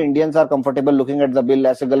यार, we Indians are comfortable looking at the bill.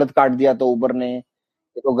 ऐसे गलत काट दिया तो उबर ने,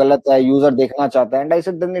 ये तो गलत है, यूजर देखना चाहता है. And I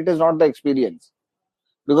said then it is not the experience,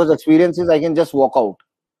 because experience is I can just walk out.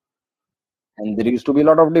 And there used to be a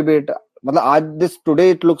lot of debate. मतलब आज this today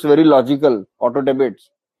it looks very logical, auto debates.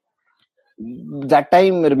 That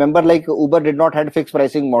time, remember, like Uber did not had fixed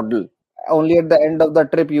pricing model. Only at the end of the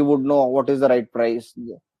trip you would know what is the right price.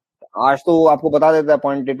 आज तो आपको बता देता है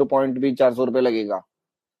point A two point B 400 रुपए लगेगा.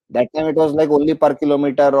 That time it was like only per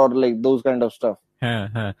kilometer or like those kind of stuff.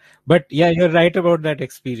 But yeah, you're right about that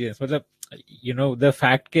experience. मतलब you know the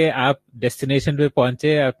fact के आप destination पे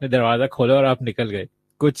पहुंचे, आपने दरवाजा खोला और आप निकल गए,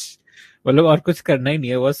 कुछ मतलब और कुछ करना ही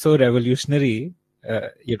नहीं है, was so revolutionary.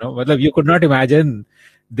 You know, मतलब you could not imagine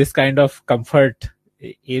this kind of comfort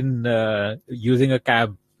in using a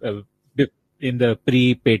cab in the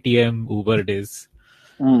pre-Paytm Uber days.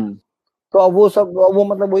 तो अब वो सब वो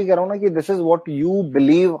मतलब वही कह रहा हूँ ना कि this is what you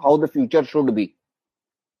believe how the future should be.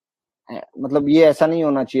 मतलब ये ऐसा नहीं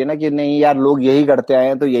होना चाहिए ना कि नहीं यार लोग यही करते आए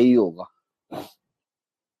हैं तो यही होगा.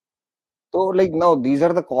 तो like now these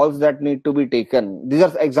are the calls that need to be taken. These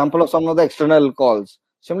are example of some of the external calls.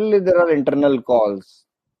 Similarly, there are internal calls.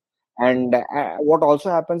 And what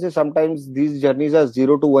also happens is sometimes these journeys are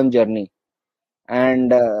 0 to 1 journey.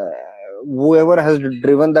 And whoever has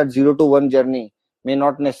driven that 0 to 1 journey may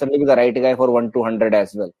not necessarily be the right guy for 1 to 100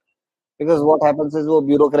 as well. Because what happens is वो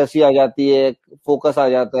bureaucracy आ जाती है, focus आ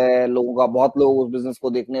जाता है लोगों का, बहुत लोग उस बिजनेस को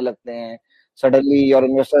देखने लगते हैं. Suddenly your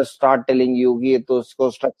investor start telling you कि तो इसको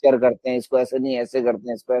स्ट्रक्चर करते हैं, इसको ऐसे नहीं ऐसे करते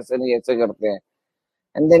हैं, इसको ऐसे नहीं ऐसे करते हैं.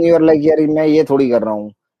 And then you are like यार मैं ये थोड़ी कर रहा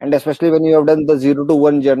हूँ. And specially when you have done the 0 to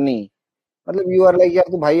 1 journey, मतलब यू आर लाइक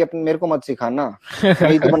यार तू भाई अपने मेरे को मत सिखाना, मैं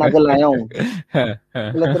ही तो बना के लाया हूँ.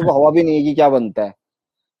 मतलब तेरे को हवा भी नहीं है कि क्या बनता है.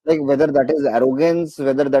 Like whether that is arrogance,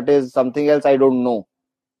 whether that is something else, I don't know.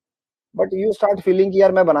 But you start feeling कि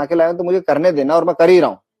यार मैं बना के लाया हूँ तो मुझे करने देना और मैं कर ही रहा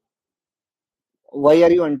हूँ. Why are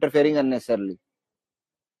you interfering unnecessarily?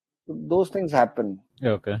 Those things happen.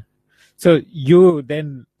 Okay. So you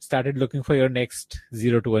then started looking for your next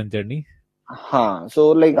 0 to 1 journey? So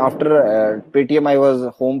like after Paytm, I was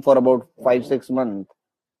home for about 5-6 months.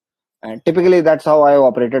 And typically that's how I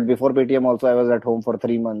operated. Before Paytm also, I was at home for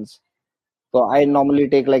 3 months. So I normally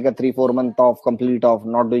take like a 3-4 month off, complete off,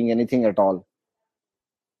 not doing anything at all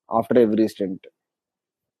after every stint.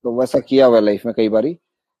 तो वैसा किया हुआ life में कई बारी.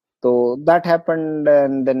 So that happened,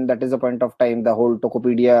 and then that is a point of time the whole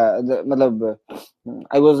Tokopedia, मतलब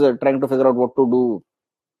I was trying to figure out what to do,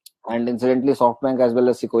 and incidentally SoftBank as well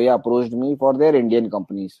as Sequoia approached me for their Indian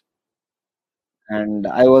companies, and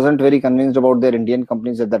I wasn't very convinced about their Indian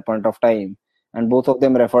companies at that point of time, and both of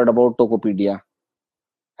them referred about Tokopedia,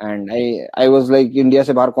 and I was like India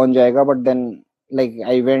से बाहर कौन जाएगा, but then like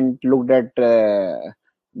I went looked at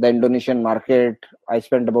the Indonesian market. I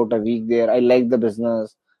spent about a week there. I liked the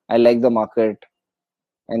business, I like the market,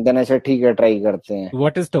 and then I said ठीक है try करते हैं.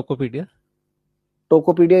 What is Tokopedia?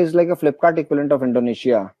 Tokopedia is like a Flipkart equivalent of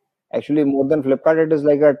Indonesia. Actually, more than Flipkart, it is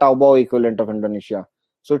like a Taobao equivalent of Indonesia.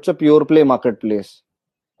 So it's a pure play marketplace.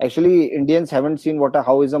 Actually, Indians haven't seen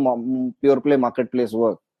how is a pure play marketplace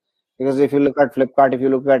work. Because if you look at Flipkart, if you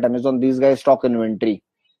look at Amazon, these guys stock inventory.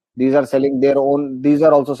 These are selling their own. These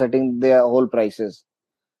are also setting their whole prices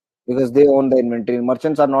because they own the inventory.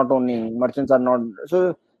 Merchants are not owning. Merchants are not.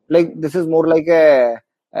 So like this is more like a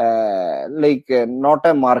not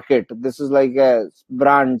a market. This is like a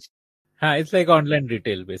branch. It's like online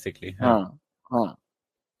retail basically.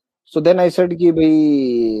 So then I said ki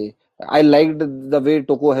bhai, I liked the way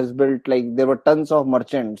Toko has built. Like there were tons of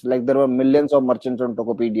merchants. Like there were millions of merchants on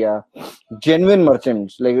Tokopedia, genuine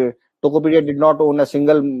merchants. Like Tokopedia did not own a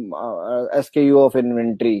single SKU of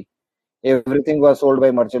inventory. Everything was sold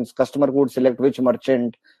by merchants. Customer could select which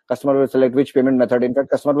merchant. Customer will select which payment method. In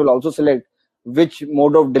fact, customer will also select which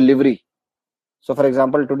mode of delivery. So, for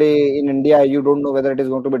example, today in India, you don't know whether it is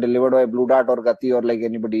going to be delivered by Blue Dart or Gati or like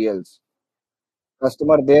anybody else.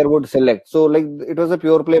 Customer there would select. So, like it was a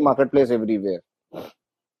pure play marketplace everywhere.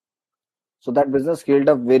 So that business scaled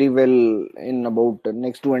up very well in about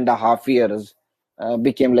next 2.5 years.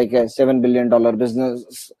 Became like a $7 billion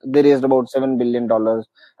business. They raised about $7 billion.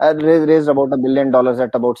 Raised about $1 billion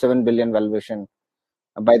at about 7 billion valuation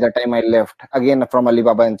by the time I left. Again from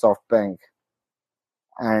Alibaba and SoftBank.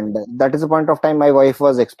 And that is the point of time my wife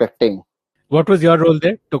was expecting. What was your role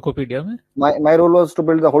there, Tokopedia? My role was to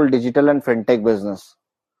build the whole digital and fintech business.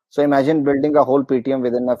 So imagine building a whole Paytm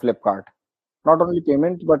within a Flipkart. Not only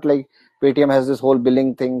payment, but like Paytm has this whole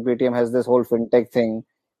billing thing, Paytm has this whole fintech thing,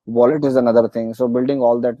 wallet is another thing. So building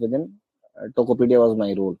all that within Tokopedia was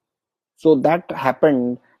my role. So that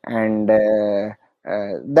happened, and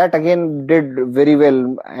that again did very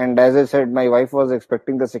well. And as I said, my wife was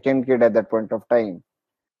expecting the second kid at that point of time.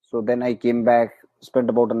 So then I came back, spent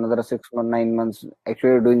about another 6 months, 9 months,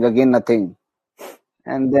 actually doing again nothing.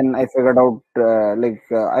 And then I figured out,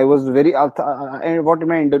 I was very, and what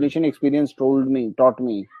my Indonesian experience taught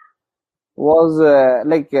me was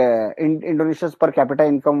Indonesia's per capita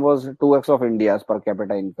income was 2x of India's per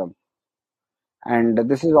capita income. And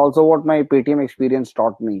this is also what my Paytm experience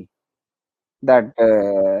taught me, that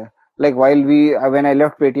while when I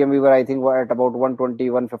left Paytm, we were, I think, at about 120,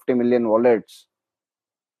 150 million wallets.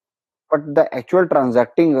 But the actual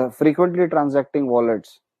frequently transacting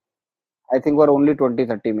wallets, I think, were only 20,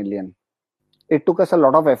 30 million. It took us a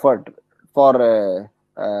lot of effort for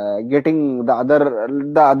getting the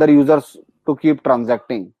other users to keep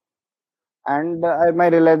transacting. And my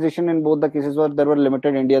realization in both the cases was there were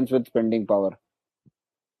limited Indians with spending power.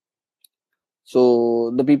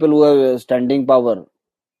 So the people who have standing power,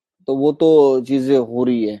 तो वो तो चीजें हो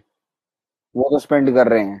रही है, वो तो spend कर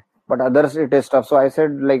रहे हैं. But others it is tough. So I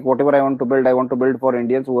said, like, whatever I want to build for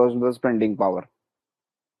Indians who have the spending power.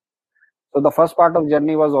 So the first part of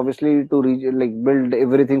journey was obviously to build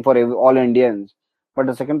everything for all Indians. But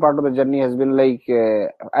the second part of the journey has been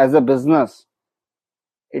as a business,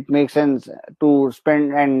 it makes sense to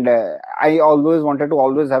spend. And I always wanted to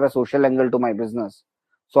always have a social angle to my business.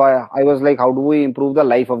 So I was like, how do we improve the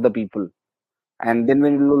life of the people? And then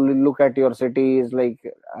when you look at your cities,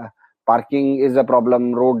 parking is a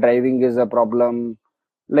problem, road driving is a problem,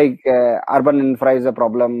 urban infra is a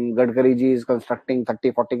problem. Gadkari ji is constructing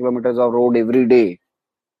 30, 40 kilometers of road every day,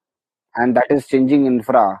 and that is changing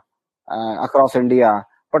infra across India.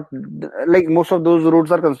 But most of those roads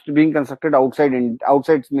are being constructed outside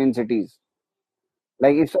main cities.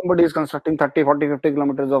 Like if somebody is constructing 30, 40, 50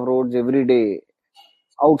 kilometers of roads every day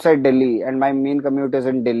outside Delhi, and my main commute is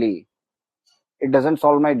in Delhi, it doesn't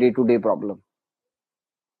solve my day-to-day problem.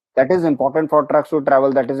 That is important for trucks to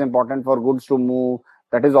travel. That is important for goods to move.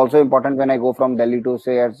 That is also important when I go from Delhi to,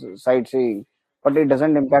 say, as sightseeing. But it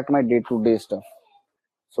doesn't impact my day-to-day stuff.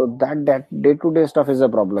 So that day-to-day stuff is a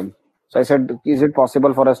problem. So I said, is it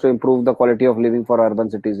possible for us to improve the quality of living for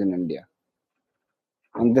urban cities in India?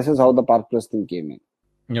 And this is how the Park Plus thing came in.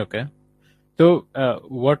 Okay. So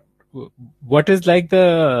what is like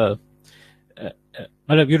the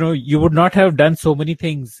you would not have done so many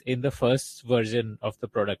things in the first version of the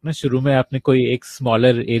product. ना शुरू में आपने कोई एक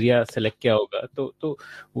smaller area select किया होगा. तो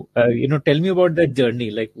tell me about that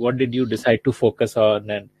journey. Like what did you decide to focus on,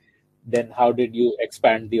 and then how did you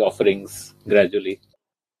expand the offerings gradually?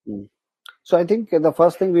 So I think the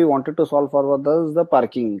first thing we wanted to solve for was the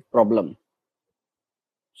parking problem.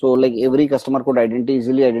 So every customer could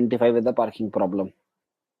easily identify with the parking problem.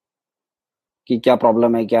 कि क्या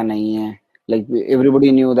problem है, क्या नहीं है. Like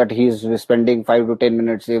everybody knew that he's spending 5 to 10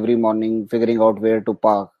 minutes every morning figuring out where to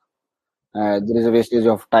park. There is a wastage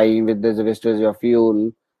of time, there's a wastage of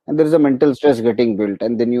fuel, and there is a mental stress getting built,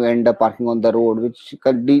 and then you end up parking on the road, which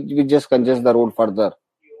just congests the road further.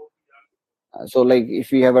 So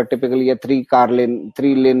if we have typically a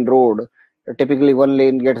 3-lane road, typically one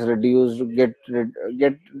lane gets reduced,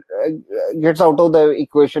 gets out of the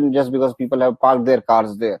equation just because people have parked their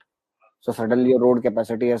cars there. So suddenly your road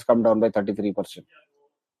capacity has come down by 33%.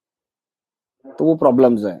 तो वो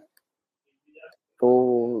problems है.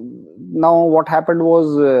 So now what happened was,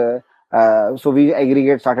 so we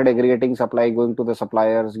started aggregating supply, going to the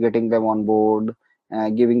suppliers, getting them on board,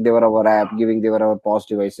 giving them our app, giving them our POS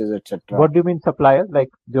devices, etc. What do you mean supplier?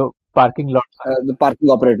 Like जो parking lots? The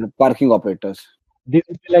parking operators. This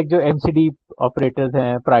is like जो MCD operators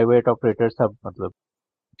हैं, private operators सब मतलब.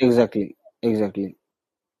 Exactly.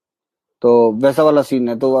 तो वैसा वाला scene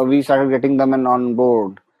है. तो we started getting them on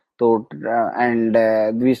board. So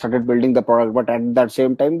we started building the product, but at that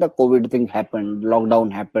same time the COVID thing happened,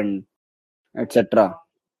 lockdown happened, etc.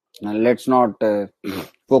 Let's not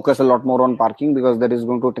focus a lot more on parking because that is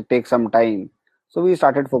going to take some time. So we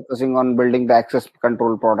started focusing on building the access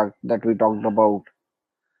control product that we talked about,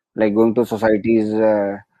 like going to societies.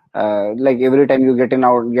 Every time you get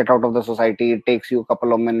out of the society, it takes you a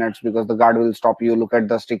couple of minutes because the guard will stop you, look at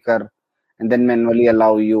the sticker, and then manually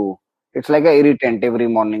allow you. It's like an irritant every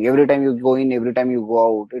morning. Every time you go in, every time you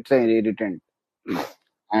go out, it's an irritant.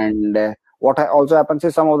 And what also happens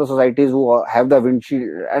is some of the societies who have the windshield,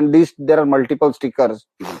 and there are multiple stickers.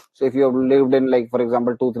 So if you have lived in, for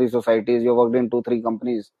example, 2-3 societies, you worked in 2-3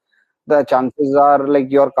 companies, the chances are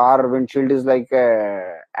like your car windshield is like a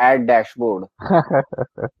ad dashboard.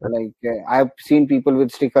 Like I've seen people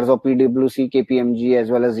with stickers of PwC, KPMG as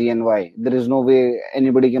well as ENY. There is no way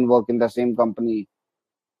anybody can work in the same company,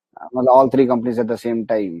 well, all three companies at the same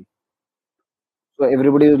time. So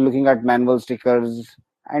everybody is looking at manual stickers,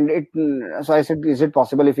 and it. So I said, is it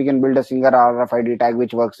possible if we can build a single RFID tag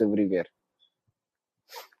which works everywhere?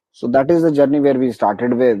 So that is the journey where we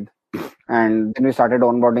started with, and then we started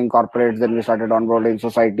onboarding corporates, then we started onboarding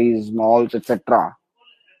societies, malls, etc.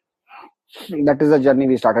 That is the journey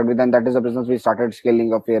we started with, and that is a business we started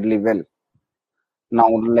scaling up fairly well. Now,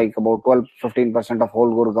 like about 12-15% of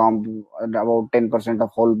whole Gurgaon, and about 10%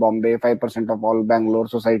 of whole Bombay, 5% of all Bangalore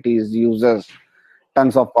societies, users,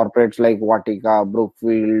 tons of corporates like Vatika,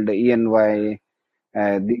 Brookfield, ENY,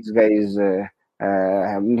 these guys,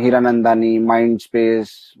 Hiranandani,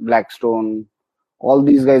 Mindspace, Blackstone, all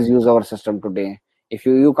these guys use our system today. If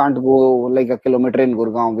you can't go like a kilometer in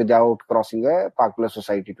Gurgaon without crossing a Park Plus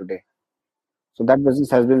society today. So that business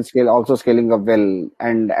has been also scaling up well.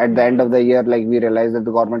 And at the end of the year, like we realized that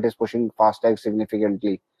the government is pushing FASTag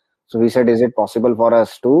significantly. So we said, is it possible for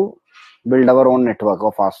us to build our own network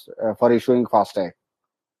of for issuing FASTag?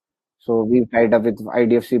 So we tied up with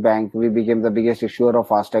IDFC Bank. We became the biggest issuer of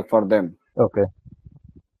FASTag for them. Okay.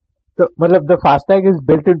 So, the FASTag is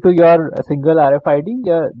built into your single RFID.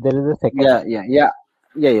 Yeah, there is a second. Yeah.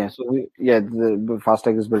 So the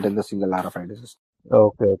FASTag is built in the single RFID system.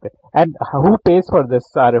 Okay. And who pays for this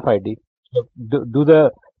RFID? Does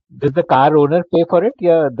the car owner pay for it?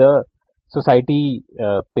 Yeah, the society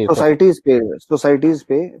pay. Societies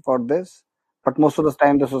pay for this, but most of the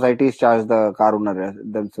time the societies charge the car owner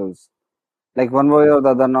themselves. Like one way or the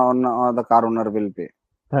other, the car owner will pay.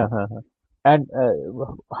 And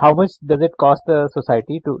how much does it cost the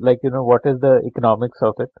society to, what is the economics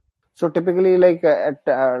of it? So typically, like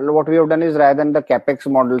what we have done is, rather than the capex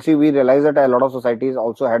model, see, we realize that a lot of societies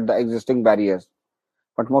also had the existing barriers,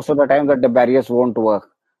 but most of the time that the barriers won't work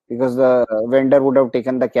because the vendor would have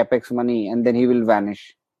taken the capex money and then he will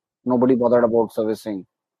vanish. Nobody bothered about servicing.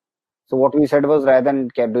 So what we said was, rather than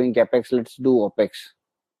doing capex, let's do opex.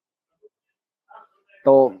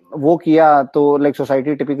 तो वो किया तो like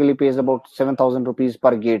society typically pays about 7,000 rupees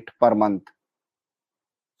per gate per month.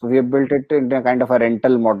 So we have built it in a kind of a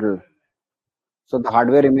rental model. So the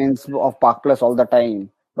hardware remains of Park Plus all the time,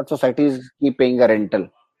 but societies keep paying a rental.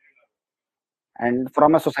 And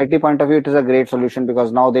from a society point of view, it is a great solution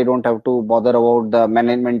because now they don't have to bother about the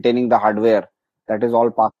maintaining the hardware. That is all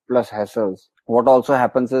Park Plus hassles. What also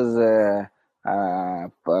happens is,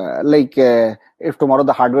 if tomorrow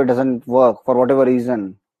the hardware doesn't work for whatever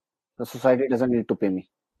reason, the society doesn't need to pay me.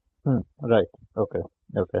 Right. Okay.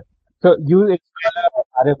 So you install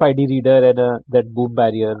a RFID reader and that boom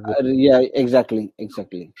barrier. Yeah, exactly.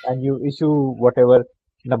 And you issue whatever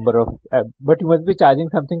number of, but you must be charging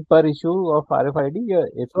something per issue of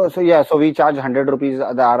RFID. So we charge 100 rupees.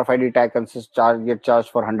 The RFID tag get charged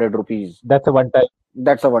for 100 rupees. That's a one time.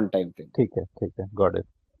 That's a one-time thing. Okay, got it.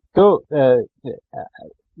 So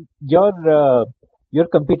you're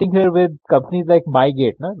competing here with companies like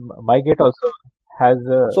MyGate, no? MyGate also has.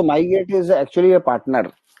 So MyGate is actually a partner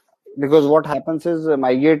because what happens is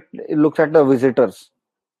MyGate looks at the visitors,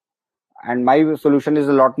 and my solution is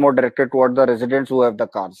a lot more directed toward the residents who have the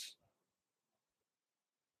cars.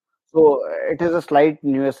 So it is a slight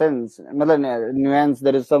nuisance.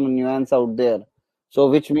 There is some nuance out there. So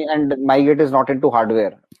and MyGate is not into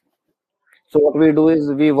hardware. So what we do is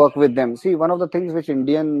we work with them. See, one of the things which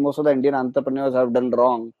most of the Indian entrepreneurs have done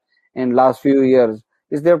wrong in last few years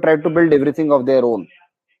is they have tried to build everything of their own.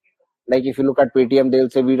 Like if you look at Paytm, they'll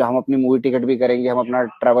say, हम अपनी movie ticket भी करेंगे, हम अपना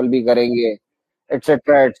travel भी करेंगे,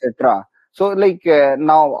 etc. So like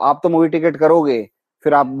now आप तो movie ticket करोगे,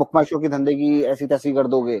 फिर आप book my show की धंधे की ऐसी तैसी कर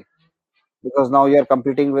दोगे, because now you are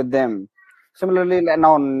competing with them. Similarly,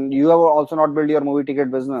 now you have also not built your movie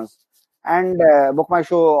ticket business, and Book My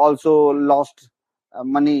Show also lost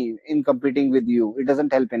money in competing with you. It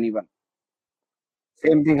doesn't help anyone.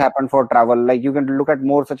 Same thing happened for travel. Like you can look at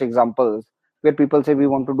more such examples where people say we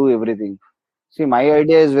want to do everything. See, my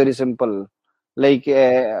idea is very simple. Like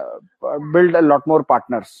build a lot more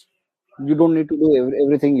partners. You don't need to do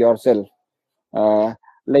everything yourself.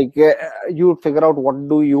 You figure out what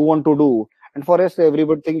do you want to do, and for us,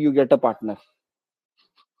 everything you get a partner.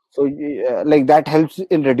 So that helps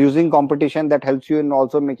in reducing competition. That helps you in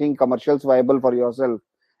also making commercials viable for yourself,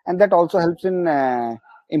 and that also helps in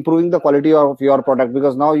improving the quality of your product,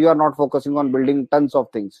 because now you are not focusing on building tons of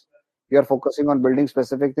things. You are focusing on building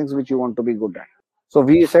specific things which you want to be good at. So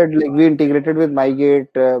we said, like, we integrated with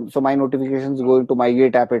MyGate, so my notifications go into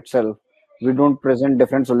MyGate app itself. We don't present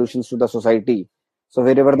different solutions to the society. So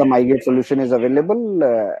wherever the migrate solution is available,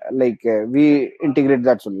 we integrate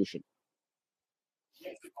that solution.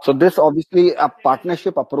 So this obviously a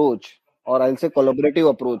partnership approach, or I'll say collaborative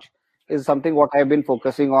approach, is something what I've been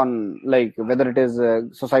focusing on, like whether it is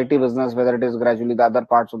society business, whether it is gradually the other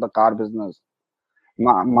parts of the car business.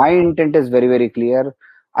 My intent is very, very clear.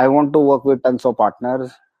 I want to work with tons of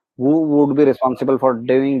partners who would be responsible for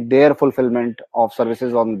doing their fulfillment of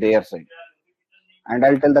services on their side. And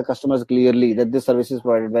I'll tell the customers clearly that this service is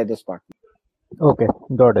provided by this partner. Okay,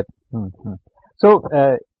 got it. Hmm. So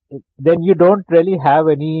then you don't really have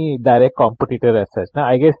any direct competitor as such. Now,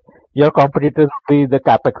 I guess your competitors will be the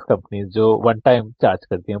capex companies जो one time charge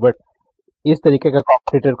करती हैं, but इस तरीके का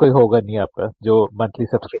competitor कोई होगा नहीं आपका जो monthly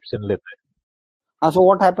subscription लेता So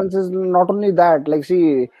what happens is not only that, like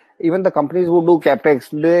see, even the companies who do capex,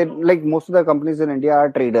 they like most of the companies in India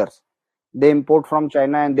are traders. They import from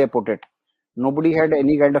China and they put it. Nobody had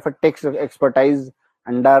any kind of a tech expertise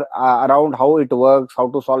under around how it works, how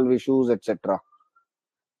to solve issues, etc.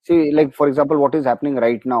 See, like for example, what is happening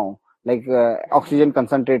right now, like oxygen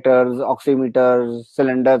concentrators, oximeters,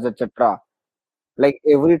 cylinders, etc. Like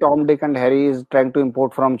every Tom, Dick, and Harry is trying to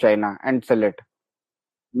import from China and sell it.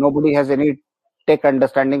 Nobody has any tech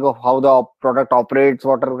understanding of how the product operates,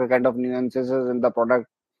 what are the kind of nuances in the product.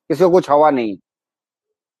 किसी को कुछ हवा नहीं.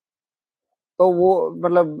 तो वो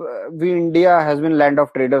मतलब we India has been land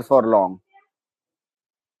of traders for long.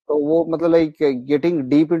 तो वो मतलब like getting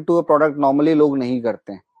deep into a product normally लोग नहीं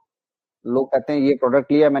करते हैं. लोग कहते हैं ये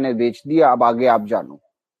प्रोडक्ट लिया मैंने बेच दिया अब आगे आप जानो.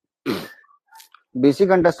 Basic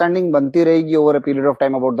understanding बनती रहेगी over a period of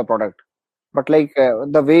time about the product. But like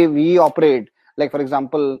the way we operate, like for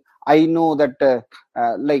example, I know that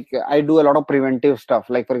I do a lot of preventive stuff.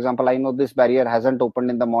 Like for example, I know this barrier hasn't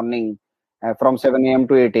opened in the morning from 7 a.m.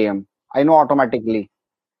 to 8 a.m. I know automatically.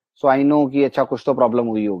 So I know कि अच्छा कुछ तो problem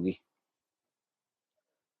हुई होगी.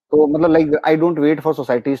 So मतलब like I don't wait for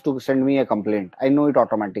societies to send me a complaint. I know it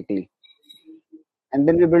automatically. And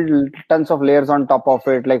then we build tons of layers on top of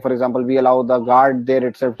it. Like for example, we allow the guard there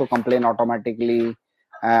itself to complain automatically.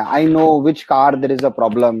 I know which car there is a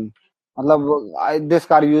problem. मतलब this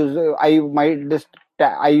car I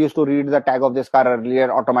used to read the tag of this car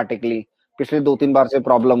earlier automatically. पिछले 2-3 बार से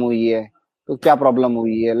problem हुई है. तो क्या problem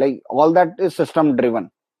हुई है? Like all that is system driven.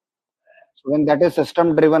 So when that is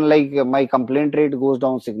system driven, like my complaint rate goes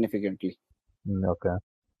down significantly. Okay.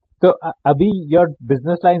 So abhi your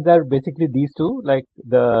business lines are basically these two, like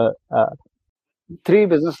the 3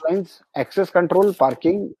 business lines: access control,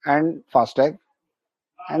 parking, and FASTag.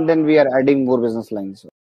 And then we are adding more business lines.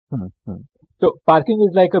 So parking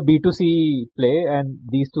is like a B2C play, and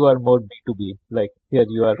these two are more B2B. Like here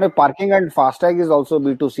you are. No, parking and FASTag is also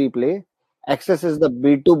B2C play. Access is the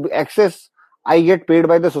B2B. Access, I get paid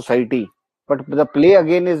by the society, but the play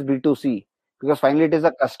again is B2C because finally it is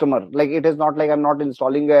a customer. Like it is not like I'm not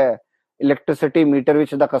installing a electricity meter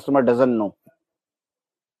which the customer doesn't know.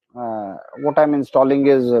 What I'm installing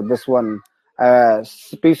is this one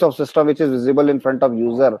piece of system which is visible in front of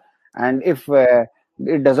user, and if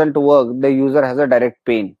it doesn't work, the user has a direct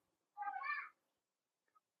pain.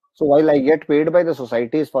 So while I get paid by the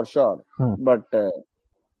societies for sure, but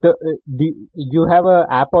so do you have a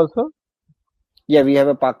app also? Yeah, we have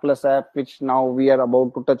a Park Plus app which now we are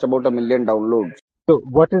about to touch about 1 million downloads. So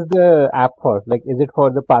what is the app for? Like, is it for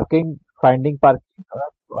the parking, finding parking?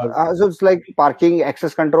 So it's like parking,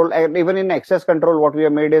 access control, and even in access control, what we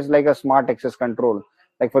have made is like a smart access control.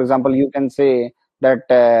 Like for example, you can say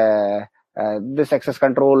that this access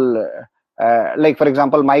control, like for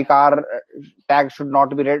example, my car tag should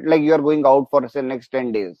not be read. Like you are going out for say next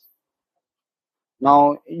 10 days.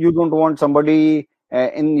 Now you don't want somebody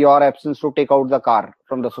in your absence to take out the car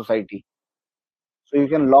from the society. So you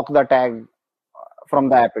can lock the tag from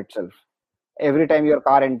the app itself. Every time your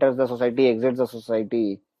car enters the society, exits the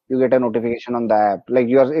society, you get a notification on the app. Like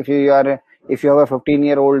if you have a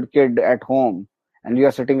 15-year-old kid at home and you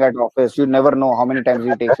are sitting at office, you never know how many times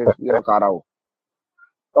he takes your car out.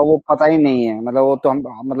 तो वो पता ही नहीं है, मतलब वो तो हम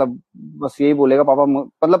मतलब बस यही बोलेगा पापा,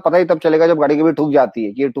 मतलब पता ही तब चलेगा जब गाड़ी कभी ठुक जाती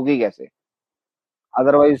है कि ये ठुकी कैसे.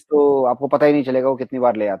 अदरवाइज तो आपको पता ही नहीं चलेगा वो कितनी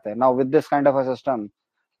बार ले आता है. Now with this kind of a system,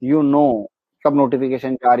 you know कब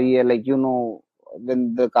नोटिफिकेशन जा रही है, like you know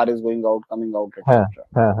when the car is going out, coming out,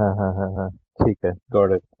 etc. ठीक है,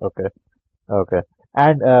 got it. Okay.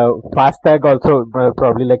 And FASTag also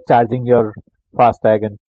probably like charging your FASTag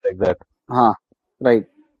and like that. Right.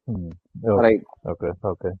 Okay. Right.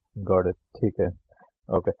 Okay. Got it. ठीक है.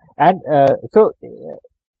 Okay. And so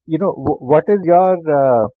what is your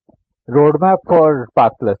roadmap for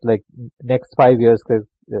Park Plus? Like next 5 years,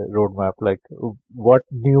 roadmap? Like, what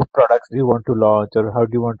new products do you want to launch, or how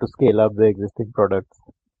do you want to scale up the existing products?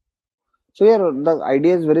 So here the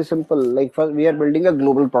idea is very simple. Like first, we are building a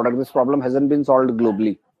global product. This problem hasn't been solved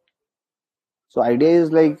globally. So idea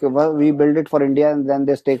is like well, we build it for India and then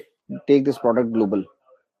they take this product global.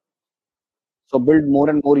 So build more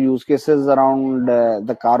and more use cases around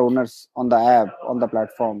the car owners on the app, on the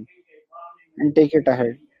platform, and take it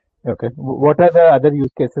ahead. Okay. What are the other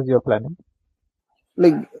use cases you're planning?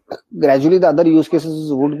 Like gradually the other use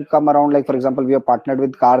cases would come around. Like for example, we have partnered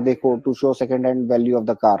with Car Deco to show second-hand value of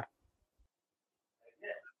the car.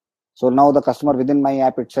 So now the customer within my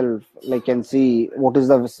app itself like can see what is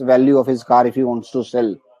the value of his car if he wants to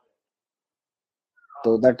sell.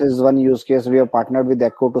 So that is one use case. We have partnered with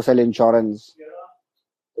Echo to sell insurance.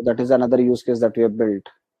 So that is another use case that we have built.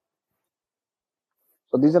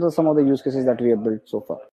 So these are some of the use cases that we have built so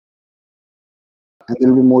far. And there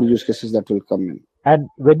will be more use cases that will come in. And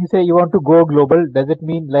when you say you want to go global, does it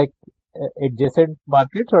mean like adjacent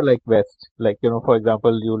markets or like West? Like, for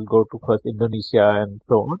example, you'll go to first Indonesia and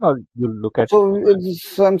so on, or you'll look at. So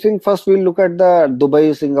I'm saying first we'll look at the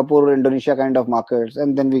Dubai, Singapore, Indonesia kind of markets,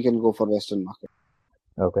 and then we can go for Western market.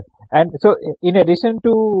 Okay. And so in addition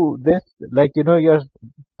to this, like, your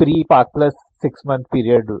pre-Park Plus 6-month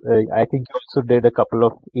period, I think you also did a couple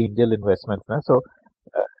of angel investments. So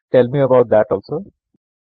tell me about that also.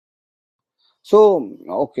 So,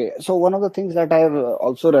 okay. So one of the things that I have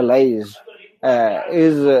also realized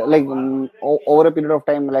is like over a period of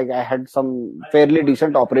time, like I had some fairly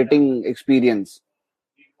decent operating experience,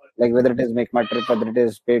 like whether it is MakeMyTrip, whether it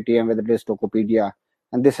is Paytm, whether it is Tokopedia,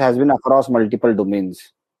 and this has been across multiple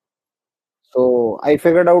domains. So I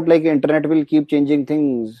figured out like internet will keep changing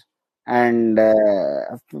things, and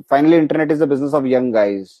finally, internet is the business of young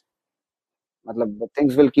guys. Matlab,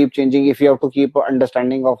 things will keep changing if you have to keep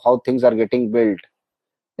understanding of how things are getting built.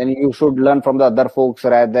 Then you should learn from the other folks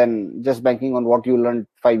rather than just banking on what you learned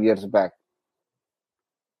 5 years back.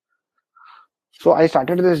 So I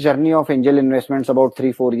started this journey of angel investments about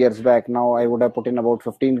 3-4 years back. Now I would have put in about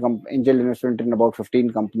 15 angel investment in about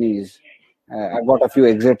 15 companies. I've got a few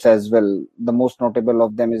exits as well. The most notable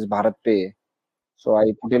of them is Bharat Pay. So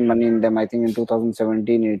I put in money in them, I think in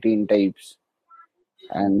 2017-18 types,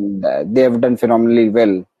 and they have done phenomenally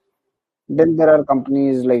well. Then there are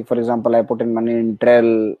companies like, for example, I put in money in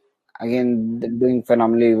Trell, again doing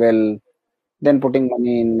phenomenally well. Then putting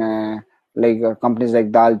money in companies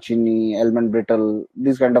like Dalchini, Elman Brittle,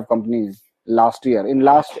 these kind of companies. Last year, in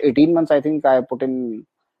last 18 months, I think I put in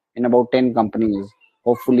about 10 companies.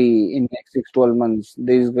 Hopefully, in next 6-12 months,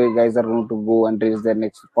 these guys are going to go and raise their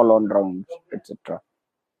next follow-on rounds, etc.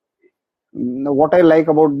 What I like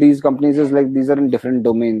about these companies is like these are in different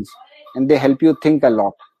domains and they help you think a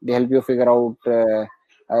lot. They help you figure out.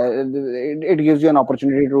 It gives you an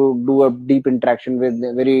opportunity to do a deep interaction with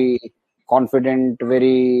very confident,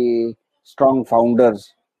 very strong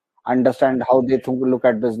founders. Understand how they look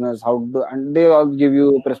at business, and they all give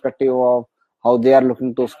you a perspective of how they are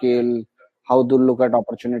looking to scale, how to look at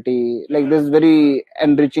opportunity. Like this very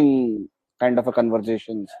enriching kind of a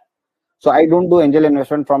conversations. So I don't do angel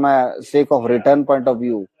investment from a sake of return point of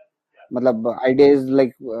view. Matlab, idea is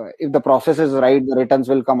like if the process is right, the returns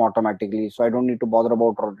will come automatically. So I don't need to bother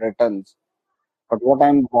about returns. But what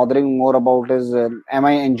I'm bothering more about is, am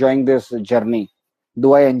I enjoying this journey?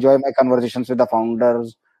 Do I enjoy my conversations with the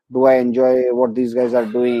founders? Do I enjoy what these guys are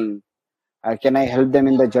doing? Can I help them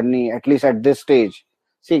in the journey, at least at this stage?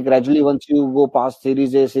 See, gradually, once you go past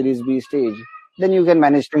Series A, Series B stage, then you can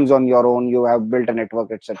manage things on your own. You have built a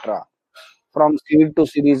network, etc. From seed to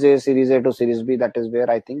Series A to Series B, that is where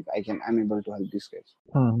I think I'm able to help these guys.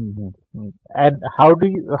 And how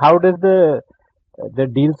does the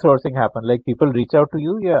deal sourcing happen? Like people reach out to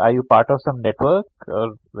you? Yeah, are you part of some network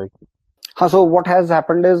or like? So what has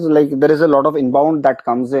happened is like there is a lot of inbound that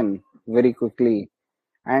comes in very quickly,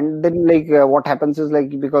 and then like what happens is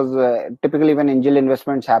like because typically when angel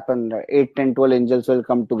investments happen, 8, 10, 12 angels will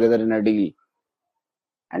come together in a deal,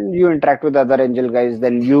 and you interact with other angel guys.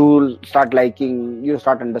 Then you start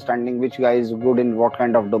understanding which guy is good in what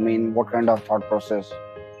kind of domain, what kind of thought process,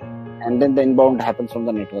 and then the inbound happens from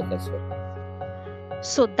the network as well.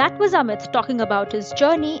 So that was Amit talking about his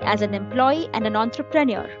journey as an employee and an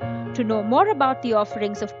entrepreneur. To know more about the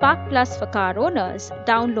offerings of Park Plus for car owners,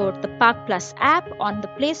 download the Park Plus app on the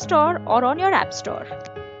Play Store or on your App Store.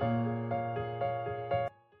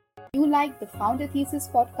 If you like the Founder Thesis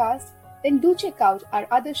podcast, then do check out our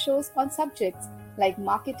other shows on subjects like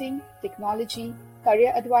marketing, technology,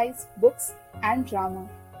 career advice, books, and drama.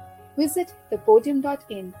 Visit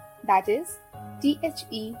thepodium.in, that is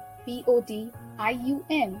thepodium.in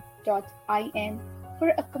for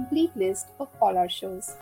a complete list of all our shows.